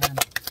like, oh man.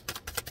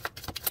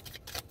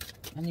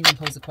 I didn't even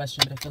pose a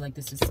question, but I feel like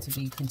this is to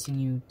be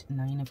continued.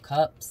 9 of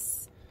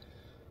Cups.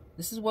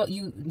 This is what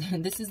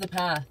this is the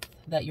path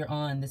that you're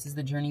on. This is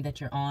the journey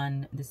that you're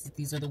on.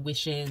 These are the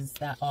wishes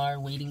that are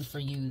waiting for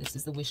you. This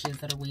is the wishes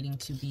that are waiting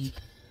to be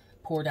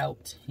poured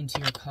out into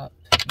your cup,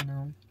 you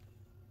know.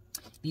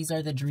 These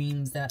are the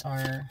dreams that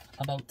are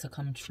about to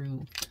come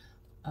true.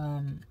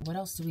 What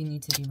else do we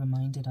need to be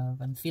reminded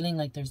of? I'm feeling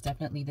like there's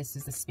definitely, this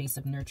is a space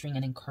of nurturing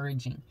and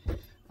encouraging.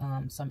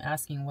 So I'm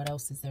asking, what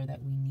else is there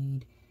that we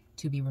need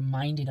to be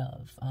reminded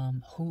of?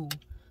 Who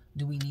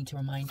do we need to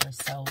remind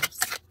ourselves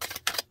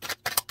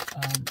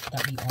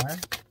that we are?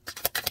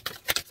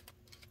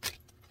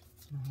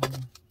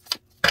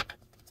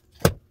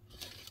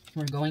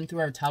 We're going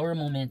through our tower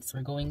moments.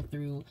 We're going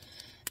through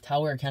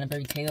Tower,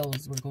 Canterbury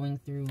Tales. We're going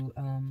through,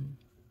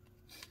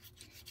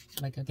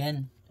 like,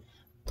 again,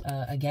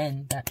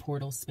 that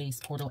portal space,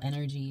 portal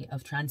energy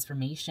of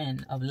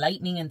transformation, of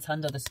lightning and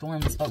thunder, the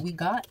storms. But we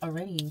got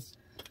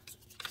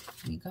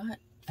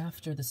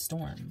after the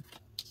storm.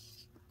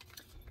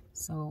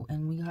 So,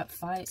 and we got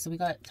 5. So we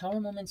got tower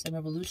moments and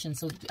revolution.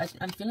 So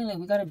I'm feeling like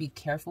we got to be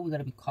careful. We got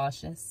to be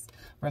cautious.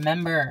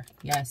 Remember,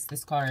 yes,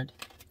 this card,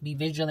 be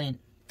vigilant.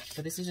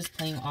 So this is just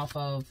playing off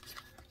of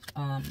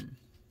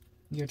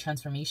your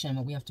transformation,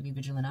 what we have to be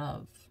vigilant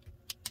of.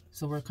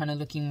 So we're kind of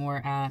looking more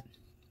at,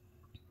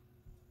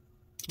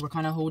 we're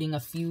kind of holding a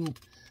few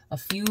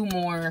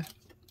more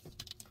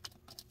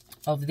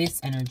of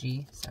this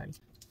energy. Sorry.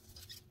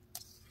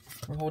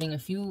 We're holding a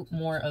few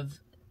more of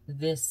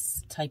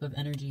this type of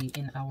energy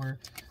in our,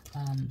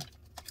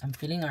 I'm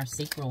feeling our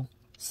sacral,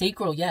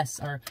 yes,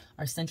 our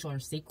central, our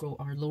sacral,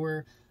 our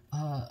lower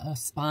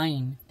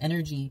spine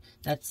energy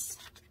that's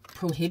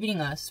prohibiting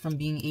us from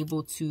being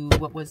able to,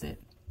 what was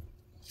it?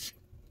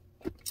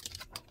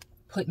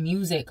 Put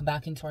music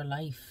back into our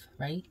life,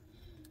 right?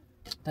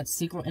 That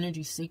sacral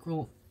energy,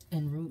 sacral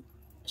and root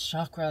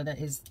chakra that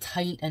is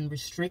tight and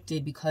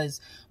restricted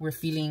because we're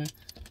feeling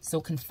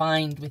so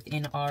confined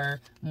within our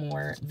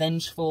more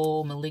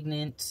vengeful,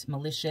 malignant,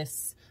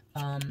 malicious,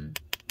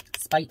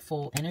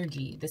 spiteful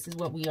energy. This is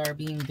what we are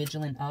being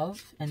vigilant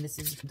of, and this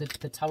is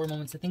the tower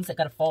moments, the things that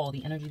gotta fall,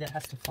 the energy that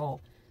has to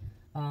fall,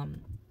 and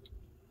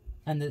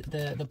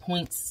the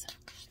points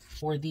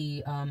or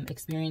the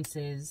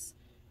experiences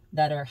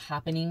that are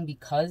happening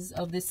because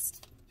of this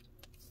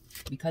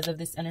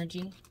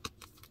energy.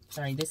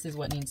 Sorry, this is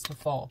what needs to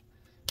fall.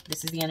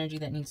 This is the energy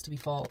that needs to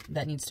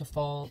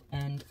fall,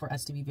 and for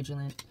us to be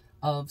vigilant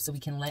of, so we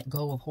can let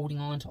go of holding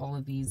on to all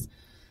of these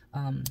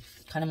kind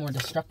of more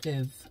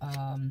destructive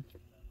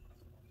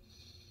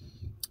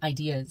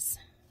ideas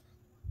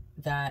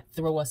that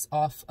throw us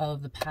off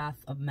of the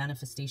path of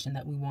manifestation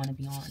that we want to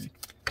be on.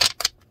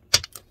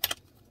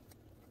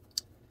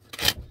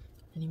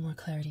 Any more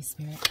clarity,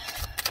 Spirit?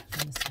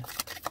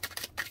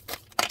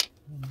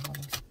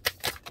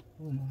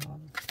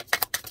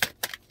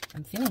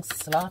 I'm feeling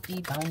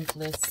sloppy,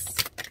 boundless,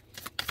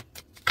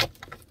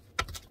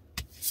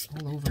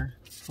 all over.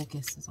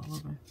 Focus is all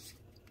over.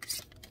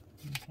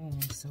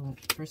 Okay, so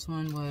first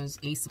one was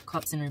Ace of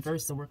Cups in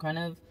reverse. So we're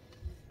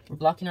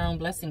blocking our own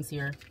blessings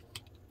here.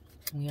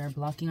 We are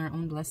blocking our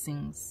own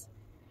blessings.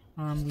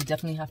 We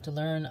definitely have to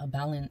learn a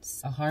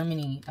balance, a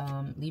harmony,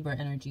 Libra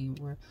energy.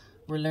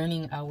 We're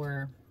learning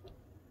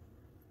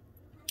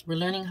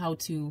how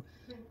to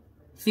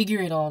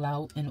figure it all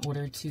out in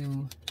order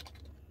to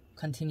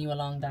continue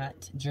along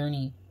that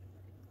journey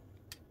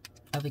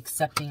of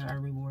accepting our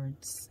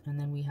rewards. And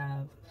then we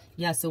have,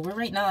 yeah, so we're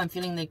right now, I'm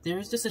feeling like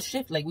there's just a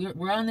shift. Like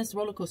we're on this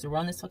roller coaster, we're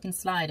on this fucking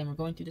slide, and we're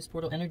going through this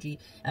portal energy,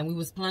 and we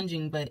was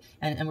plunging, but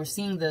and we're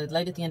seeing the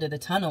light at the end of the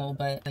tunnel,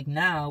 but like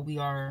now we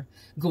are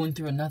going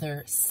through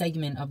another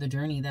segment of the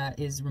journey that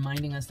is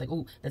reminding us, like,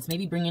 oh, that's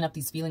maybe bringing up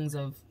these feelings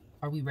of,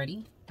 are we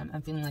ready?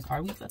 I'm feeling like,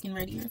 are we fucking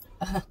ready here?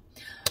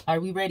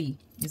 Are we ready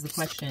is the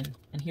question.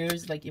 And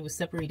here's, like, it was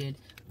separated,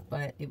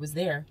 but it was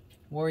there.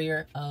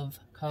 Warrior of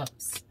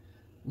Cups.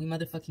 We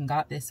motherfucking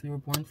got this. We were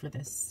born for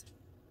this.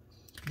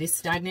 This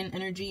stagnant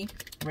energy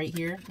right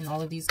here in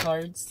all of these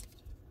cards,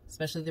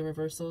 especially the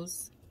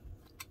reversals.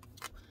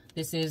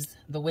 This is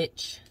the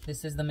witch.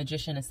 This is the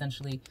magician,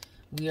 essentially.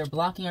 We are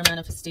blocking our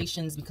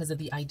manifestations because of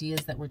the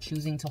ideas that we're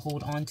choosing to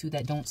hold on to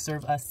that don't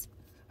serve us,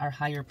 our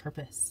higher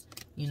purpose,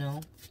 you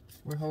know?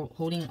 We're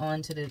holding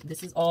on to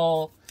this is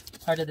all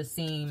part of the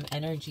same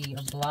energy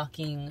of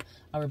blocking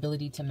our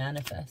ability to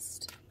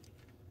manifest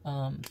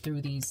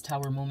through these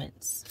tower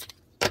moments.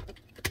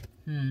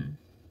 All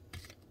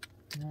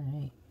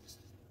right.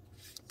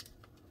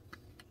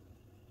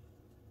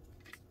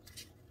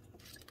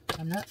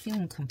 I'm not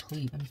feeling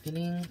complete. I'm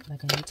feeling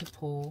like I need to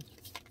pull.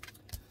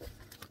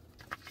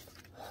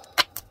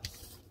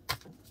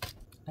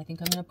 I think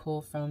I'm going to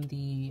pull from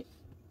the...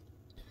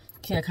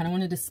 Okay, I kind of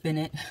wanted to spin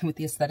it with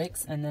the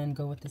aesthetics and then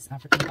go with this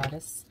African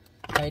Goddess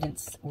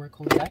Guidance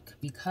Oracle deck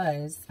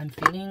because I'm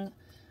feeling,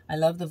 I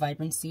love the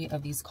vibrancy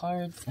of these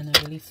cards, and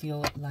I really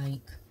feel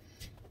like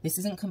this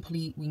isn't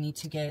complete. We need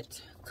to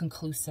get a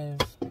conclusive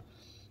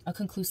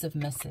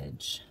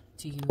message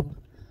to you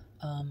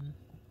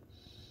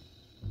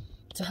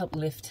to help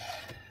lift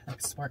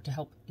that spark, to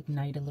help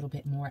ignite a little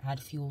bit more, add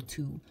fuel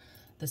to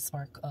the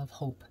spark of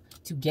hope,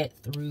 to get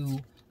through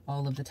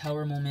all of the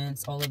tower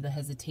moments, all of the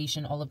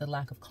hesitation, all of the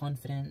lack of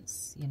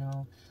confidence, you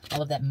know,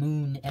 all of that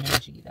moon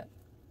energy that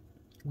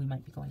we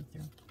might be going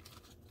through.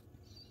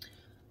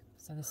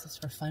 So this is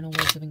for final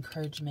words of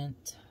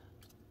encouragement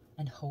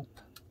and hope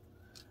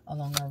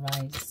along our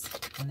rise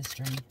on this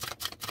journey.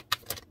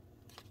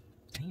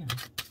 Damn.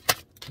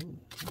 Ooh,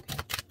 okay.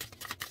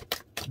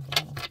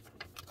 Wow.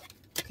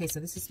 Okay, so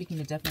this is speaking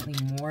to definitely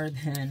more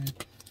than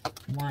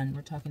one.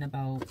 We're talking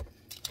about,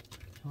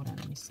 hold on,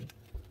 let me see.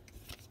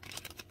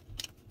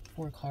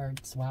 4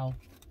 cards. Wow.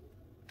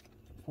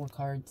 4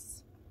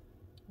 cards.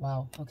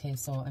 Wow. Okay,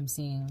 so I'm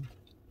seeing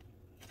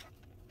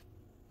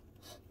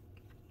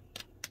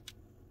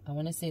I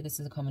want to say this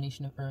is a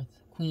combination of earth.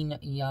 Queen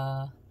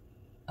Ya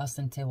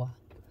Asantewa.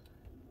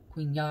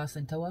 Queen Ya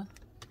Asantewa.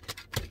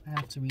 I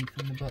have to read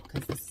from the book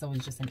because this is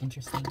always just an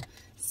interesting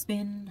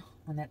spin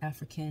on that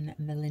African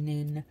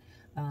melanin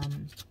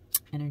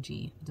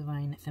energy,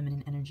 divine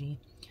feminine energy.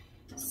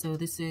 So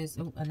this is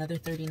another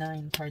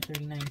 39, card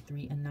 39,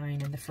 3 and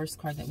 9. And the first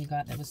card that we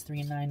got that was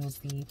 3 and 9 was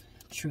the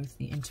truth,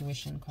 the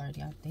intuition card.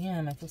 Yeah,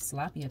 damn, I feel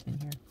sloppy up in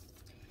here.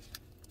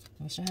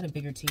 I wish I had a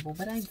bigger table,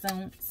 but I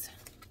don't.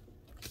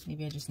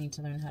 Maybe I just need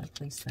to learn how to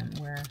place them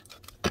where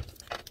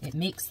it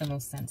makes the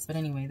most sense. But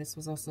anyway, this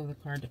was also the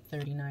card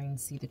 39,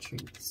 see the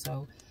truth.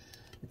 So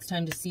it's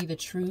time to see the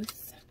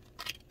truth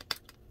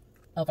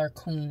of our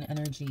queen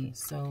energy.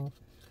 So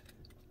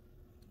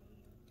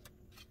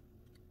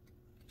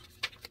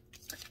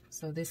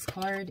this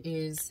card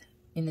is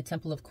in the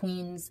Temple of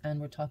Queens, and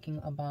we're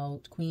talking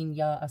about Queen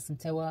Ya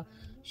Asantewa.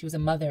 She was a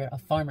mother, a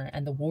farmer,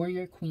 and the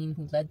warrior queen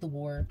who led the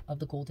war of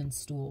the Golden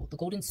Stool. The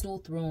Golden Stool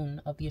throne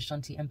of the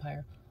Ashanti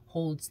Empire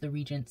holds the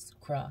regent's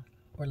Kra,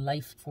 or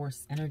life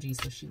force energy.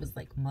 So she was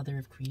like mother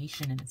of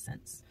creation in a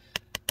sense.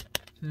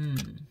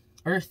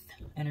 Earth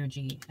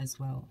energy as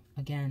well.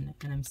 Again,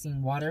 and I'm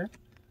seeing water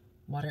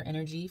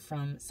energy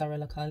from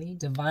Saralakali.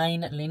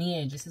 Divine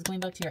lineage. This is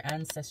going back to your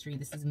ancestry.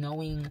 This is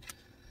knowing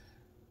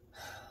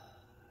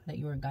that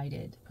you are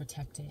guided,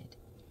 protected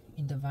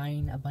in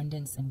divine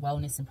abundance and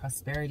wellness and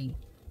prosperity.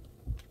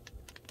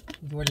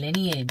 Your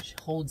lineage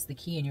holds the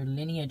key, and your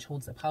lineage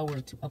holds the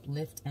power to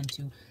uplift and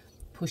to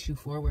push you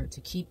forward,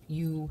 to keep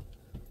you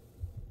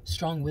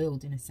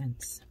strong-willed in a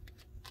sense.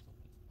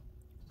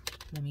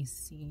 Let me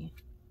see.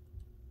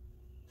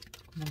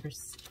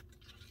 Numbers.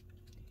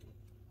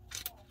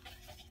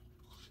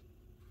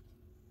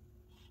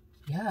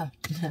 Yeah.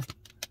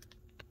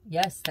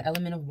 Yes, the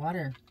element of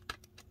water.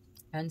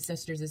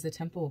 Ancestors is the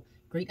temple.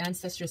 Great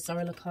ancestor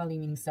Sarah Lakali,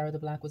 meaning Sarah the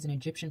Black, was an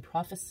Egyptian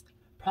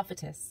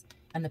prophetess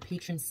and the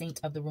patron saint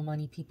of the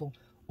Romani people.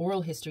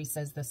 Oral history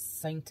says the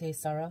Sainte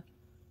Sarah,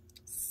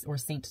 or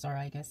Saint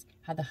Sarah, I guess,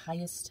 had the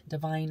highest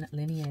divine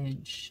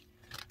lineage.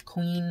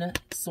 Queen,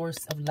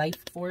 source of life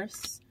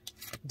force,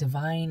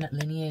 divine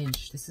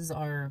lineage. This is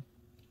our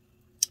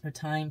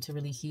time to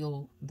really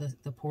heal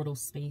the portal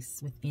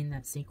space within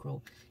that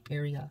sacral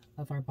area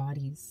of our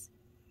bodies.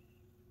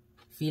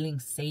 Feeling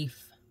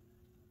safe.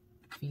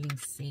 Feeling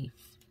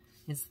safe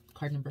is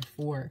card number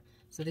 4.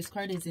 So this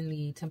card is in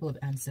the Temple of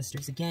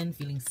Ancestors. Again,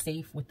 feeling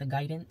safe with the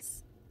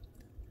guidance,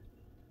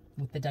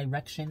 with the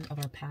direction of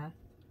our path.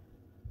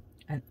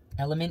 And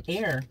element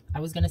air.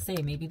 I was going to say,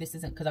 maybe this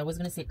isn't, because I was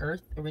going to say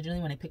earth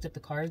originally when I picked up the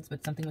cards,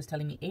 but something was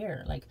telling me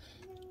air. Like,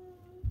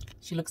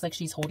 she looks like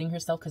she's holding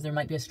herself because there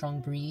might be a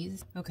strong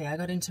breeze. Okay, I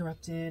got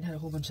interrupted, had a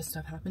whole bunch of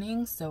stuff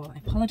happening, so I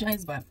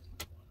apologize, but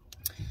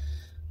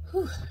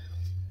whew.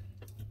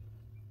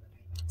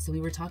 So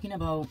we were talking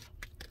about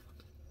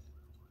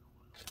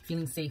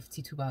feeling safe,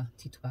 Tituba,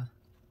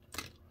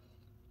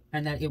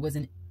 and that it was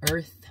an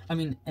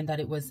and that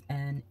it was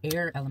an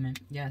air element.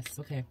 Yes,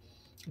 okay.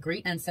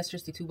 Great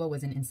ancestress Tituba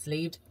was an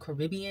enslaved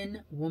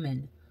Caribbean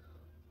woman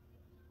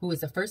who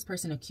was the first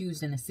person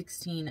accused in the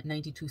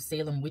 1692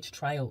 Salem witch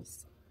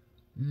trials.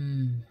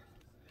 Of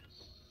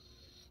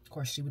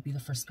course, she would be the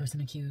first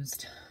person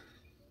accused.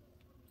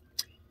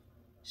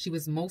 She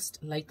was most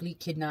likely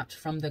kidnapped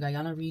from the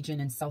Guyana region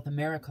in South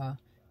America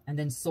and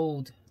then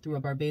sold through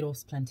a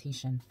Barbados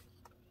plantation.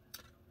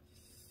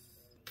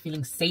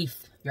 Feeling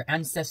safe, your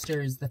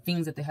ancestors, the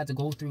things that they had to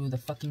go through, the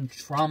fucking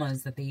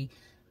traumas that they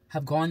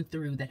have gone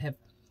through, that have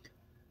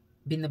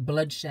been the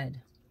bloodshed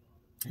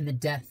and the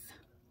death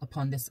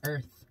upon this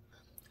earth.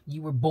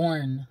 You were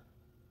born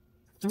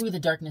through the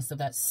darkness of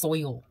that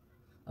soil,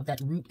 of that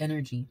root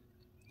energy.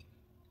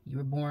 You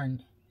were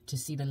born to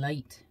see the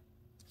light,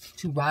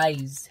 to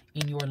rise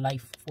in your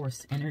life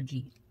force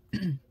energy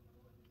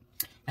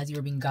as you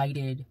were being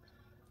guided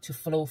to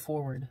flow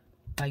forward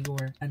by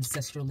your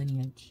ancestral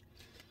lineage.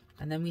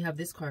 And then we have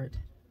this card.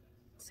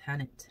 It's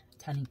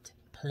Tanit,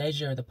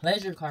 pleasure. The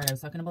pleasure card. I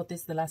was talking about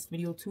this the last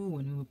video too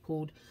when we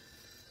pulled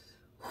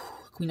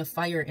Queen of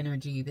Fire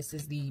energy. This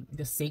is the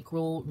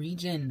sacral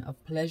region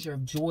of pleasure,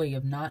 of joy,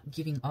 of not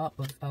giving up,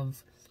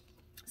 of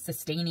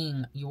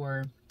sustaining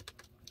your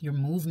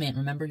movement.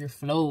 Remember your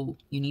flow.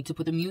 You need to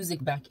put the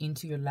music back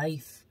into your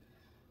life,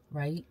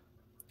 right?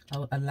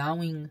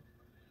 Allowing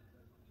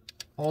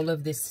all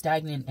of this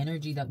stagnant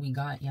energy that we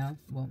got, yeah?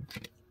 Well,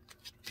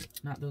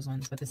 not those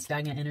ones, but the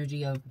stagnant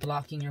energy of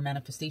blocking your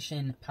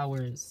manifestation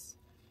powers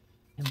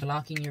and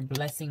blocking your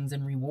blessings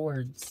and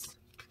rewards,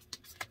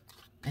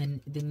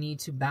 and the need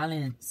to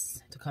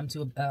balance, to come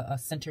to a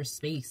center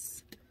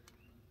space,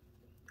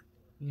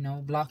 you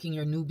know, blocking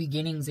your new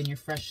beginnings and your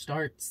fresh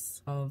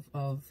starts of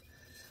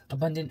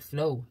abundant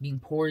flow being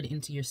poured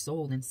into your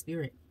soul and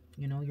spirit.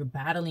 You know, you're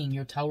battling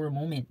your tower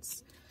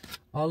moments.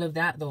 All of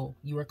that, though,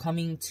 you are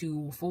coming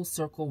to full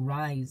circle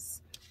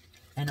rise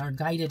and are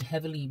guided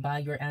heavily by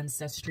your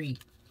ancestry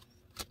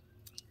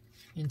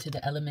into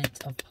the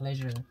element of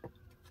pleasure.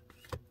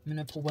 I'm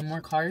going to pull one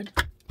more card,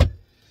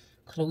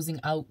 closing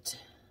out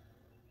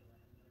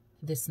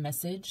this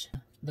message,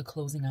 the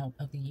closing out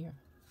of the year.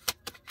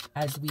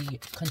 as we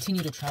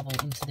continue to travel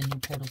into the new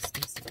portal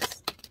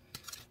spaces.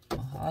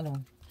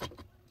 Mahalo.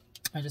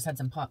 I just had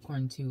some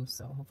popcorn too,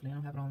 so hopefully I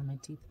don't have it all in my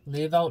teeth.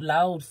 Live out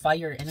loud,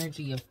 fire,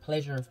 energy of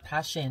pleasure, of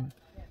passion.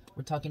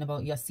 We're talking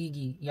about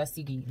Yasigi,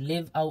 Yasigi,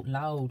 live out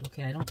loud.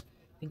 Okay, I don't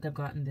think I've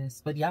gotten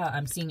this, but yeah,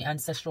 I'm seeing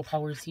ancestral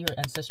powers here,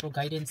 ancestral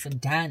guidance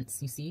and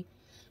dance. You see,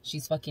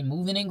 she's fucking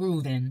moving and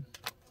grooving.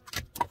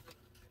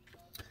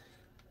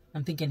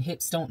 I'm thinking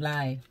hips don't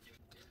lie.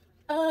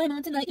 I'm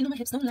on tonight, you know my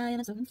hips don't lie, and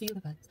I'm so feel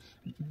the vibes.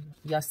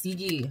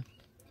 Yasigi,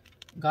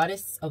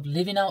 goddess of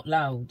living out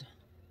loud.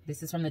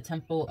 This is from the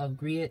temple of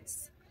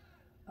Griot's,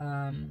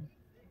 the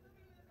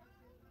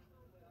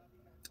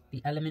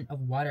element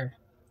of water.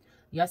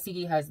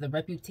 Yasigi has the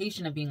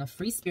reputation of being a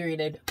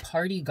free-spirited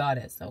party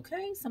goddess.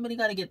 Okay, somebody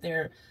got to get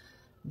their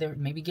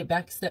maybe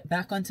step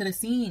back onto the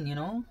scene, you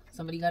know?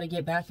 Somebody got to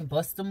get back and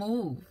bust the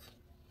move.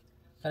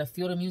 Got to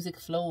feel the music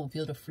flow,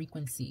 feel the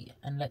frequency,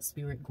 and let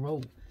spirit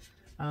grow.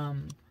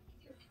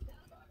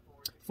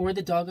 For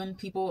the Dogon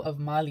people of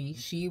Mali,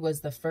 she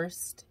was the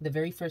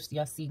very first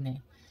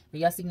Yasigne.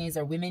 The Yasignes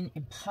are women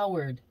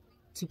empowered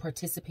to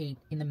participate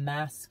in the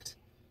masked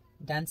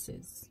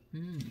dances.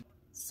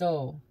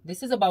 So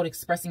this is about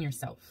expressing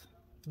yourself.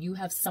 You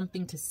have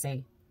something to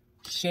say.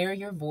 Share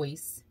your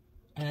voice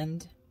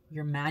and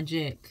your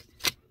magic.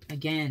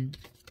 Again,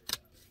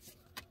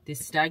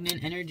 this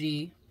stagnant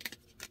energy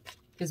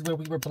is where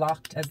we were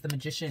blocked as the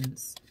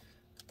magicians.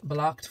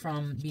 Blocked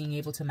from being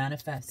able to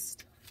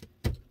manifest.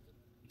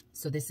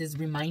 So this is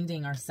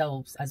reminding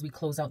ourselves as we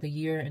close out the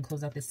year and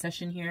close out this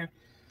session here,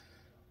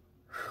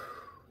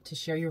 to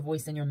share your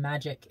voice and your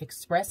magic.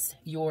 Express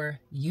your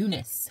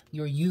you-ness,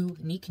 your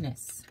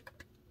uniqueness.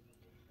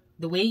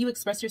 The way you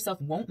express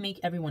yourself won't make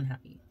everyone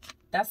happy.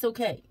 That's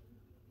okay.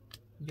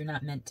 You're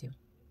not meant to.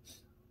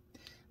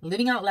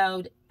 Living out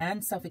loud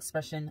and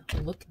self-expression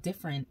look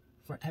different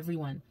for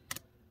everyone.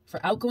 For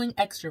outgoing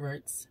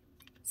extroverts,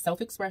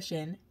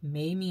 self-expression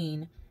may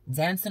mean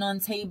dancing on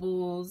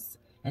tables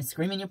and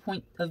screaming your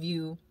point of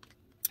view.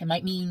 It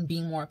might mean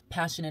being more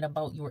passionate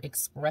about your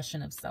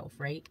expression of self,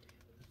 right?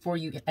 For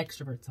you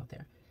extroverts out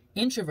there.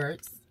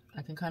 Introverts,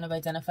 I can kind of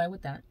identify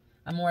with that.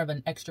 I'm more of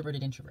an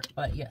extroverted introvert,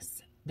 but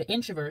yes, the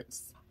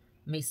introverts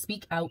may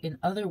speak out in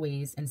other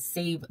ways and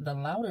save the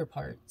louder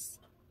parts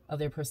of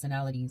their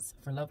personalities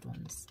for loved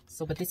ones.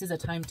 So, but this is a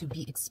time to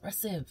be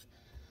expressive,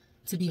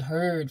 to be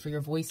heard, for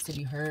your voice to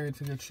be heard,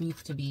 for your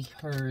truth to be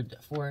heard,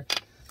 for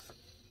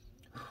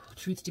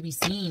truth to be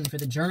seen, for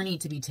the journey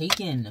to be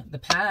taken, the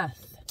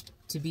path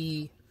to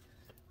be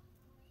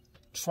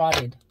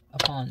trotted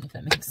upon, if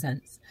that makes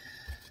sense.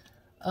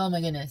 Oh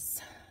my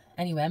goodness.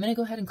 Anyway, I'm going to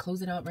go ahead and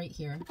close it out right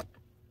here.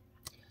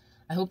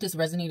 I hope this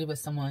resonated with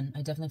someone.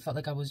 I definitely felt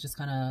like I was just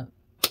kind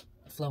of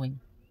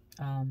flowing.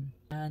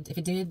 And if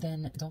it did,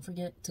 then don't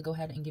forget to go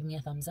ahead and give me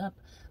a thumbs up.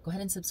 Go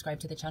ahead and subscribe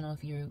to the channel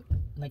if you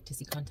like to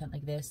see content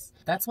like this.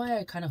 That's why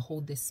I kind of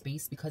hold this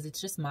space, because it's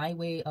just my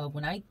way of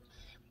when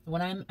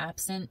I'm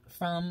absent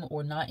from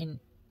or not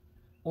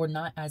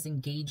as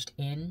engaged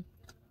in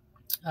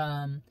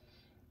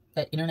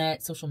that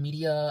internet, social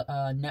media,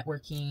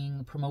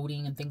 networking,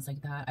 promoting, and things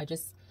like that.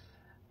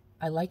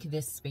 I like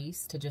this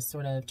space to just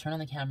sort of turn on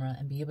the camera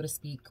and be able to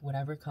speak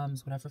whatever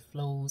comes, whatever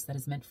flows that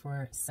is meant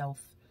for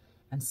self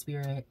and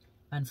spirit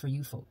and for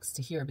you folks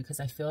to hear, because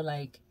I feel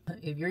like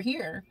if you're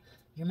here,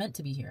 you're meant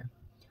to be here.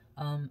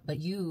 But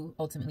you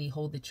ultimately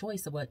hold the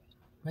choice of what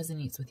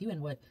resonates with you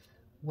and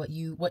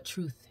what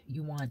truth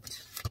you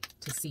want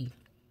to see,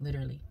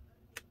 literally,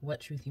 what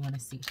truth you want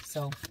to see.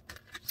 So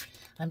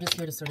I'm just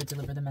here to sort of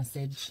deliver the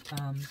message.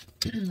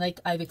 Like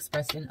I've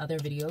expressed in other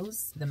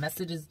videos, the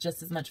message is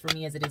just as much for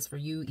me as it is for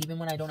you. Even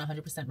when I don't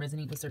 100%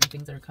 resonate with certain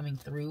things that are coming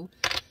through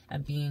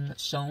and being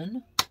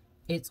shown,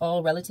 it's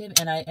all relative.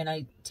 And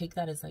I take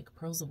that as like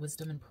pearls of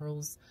wisdom and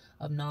pearls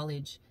of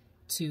knowledge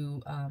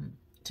to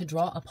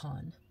draw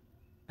upon.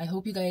 I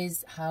hope you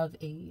guys have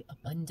a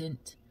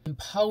abundant,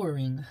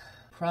 empowering,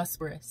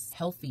 prosperous,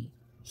 healthy,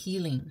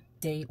 healing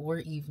day or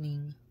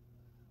evening,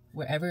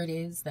 wherever it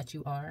is that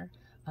you are.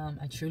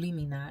 I truly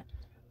mean that.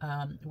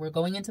 We're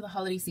going into the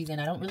holiday season.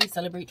 I don't really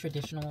celebrate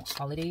traditional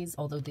holidays,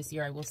 although this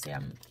year I will say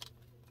I'm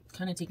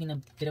kind of taking a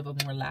bit of a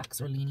more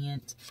lax or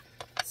lenient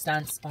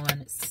stance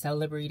on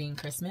celebrating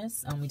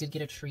Christmas. We did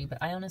get a tree, but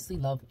I honestly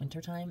love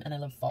wintertime and I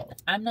love fall.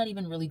 I'm not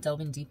even really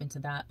delving deep into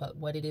that, but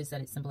what it is that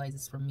it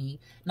symbolizes for me,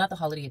 not the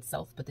holiday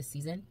itself, but the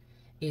season,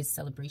 is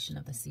celebration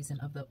of the season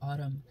of the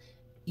autumn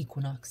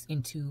equinox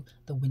into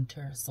the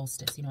winter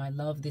solstice. You know, I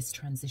love this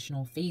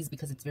transitional phase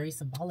because it's very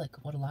symbolic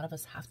of what a lot of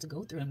us have to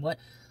go through and what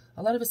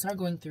a lot of us are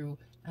going through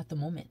at the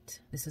moment.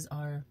 This is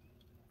our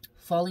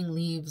falling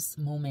leaves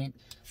moment.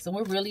 So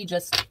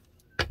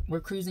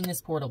we're cruising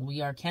this portal. We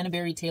are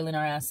Canterbury tailing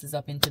our asses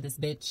up into this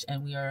bitch,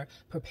 and we are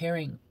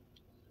preparing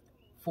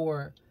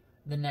for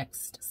the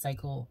next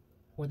cycle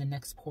or the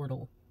next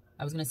portal.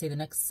 I was going to say the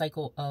next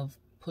cycle of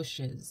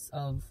pushes,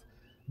 of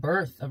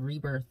birth, of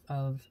rebirth,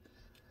 of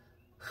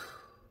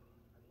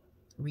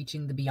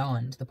reaching the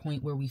beyond, the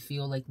point where we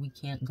feel like we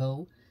can't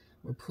go.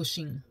 We're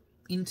pushing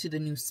into the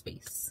new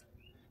space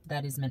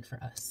that is meant for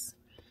us.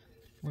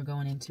 We're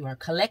going into our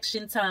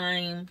collection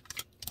time.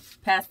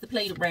 Pass the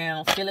plate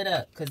around, fill it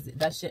up, because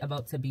that shit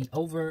about to be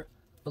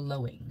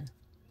overflowing.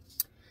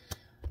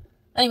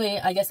 Anyway,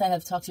 I guess I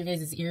have talked your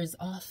guys' ears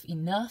off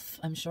enough.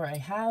 I'm sure I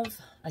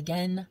have.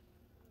 Again,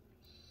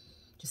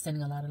 just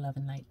sending a lot of love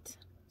and light.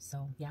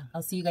 So yeah,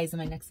 I'll see you guys in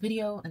my next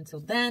video. Until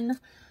then,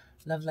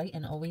 love, light,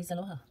 and always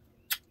aloha.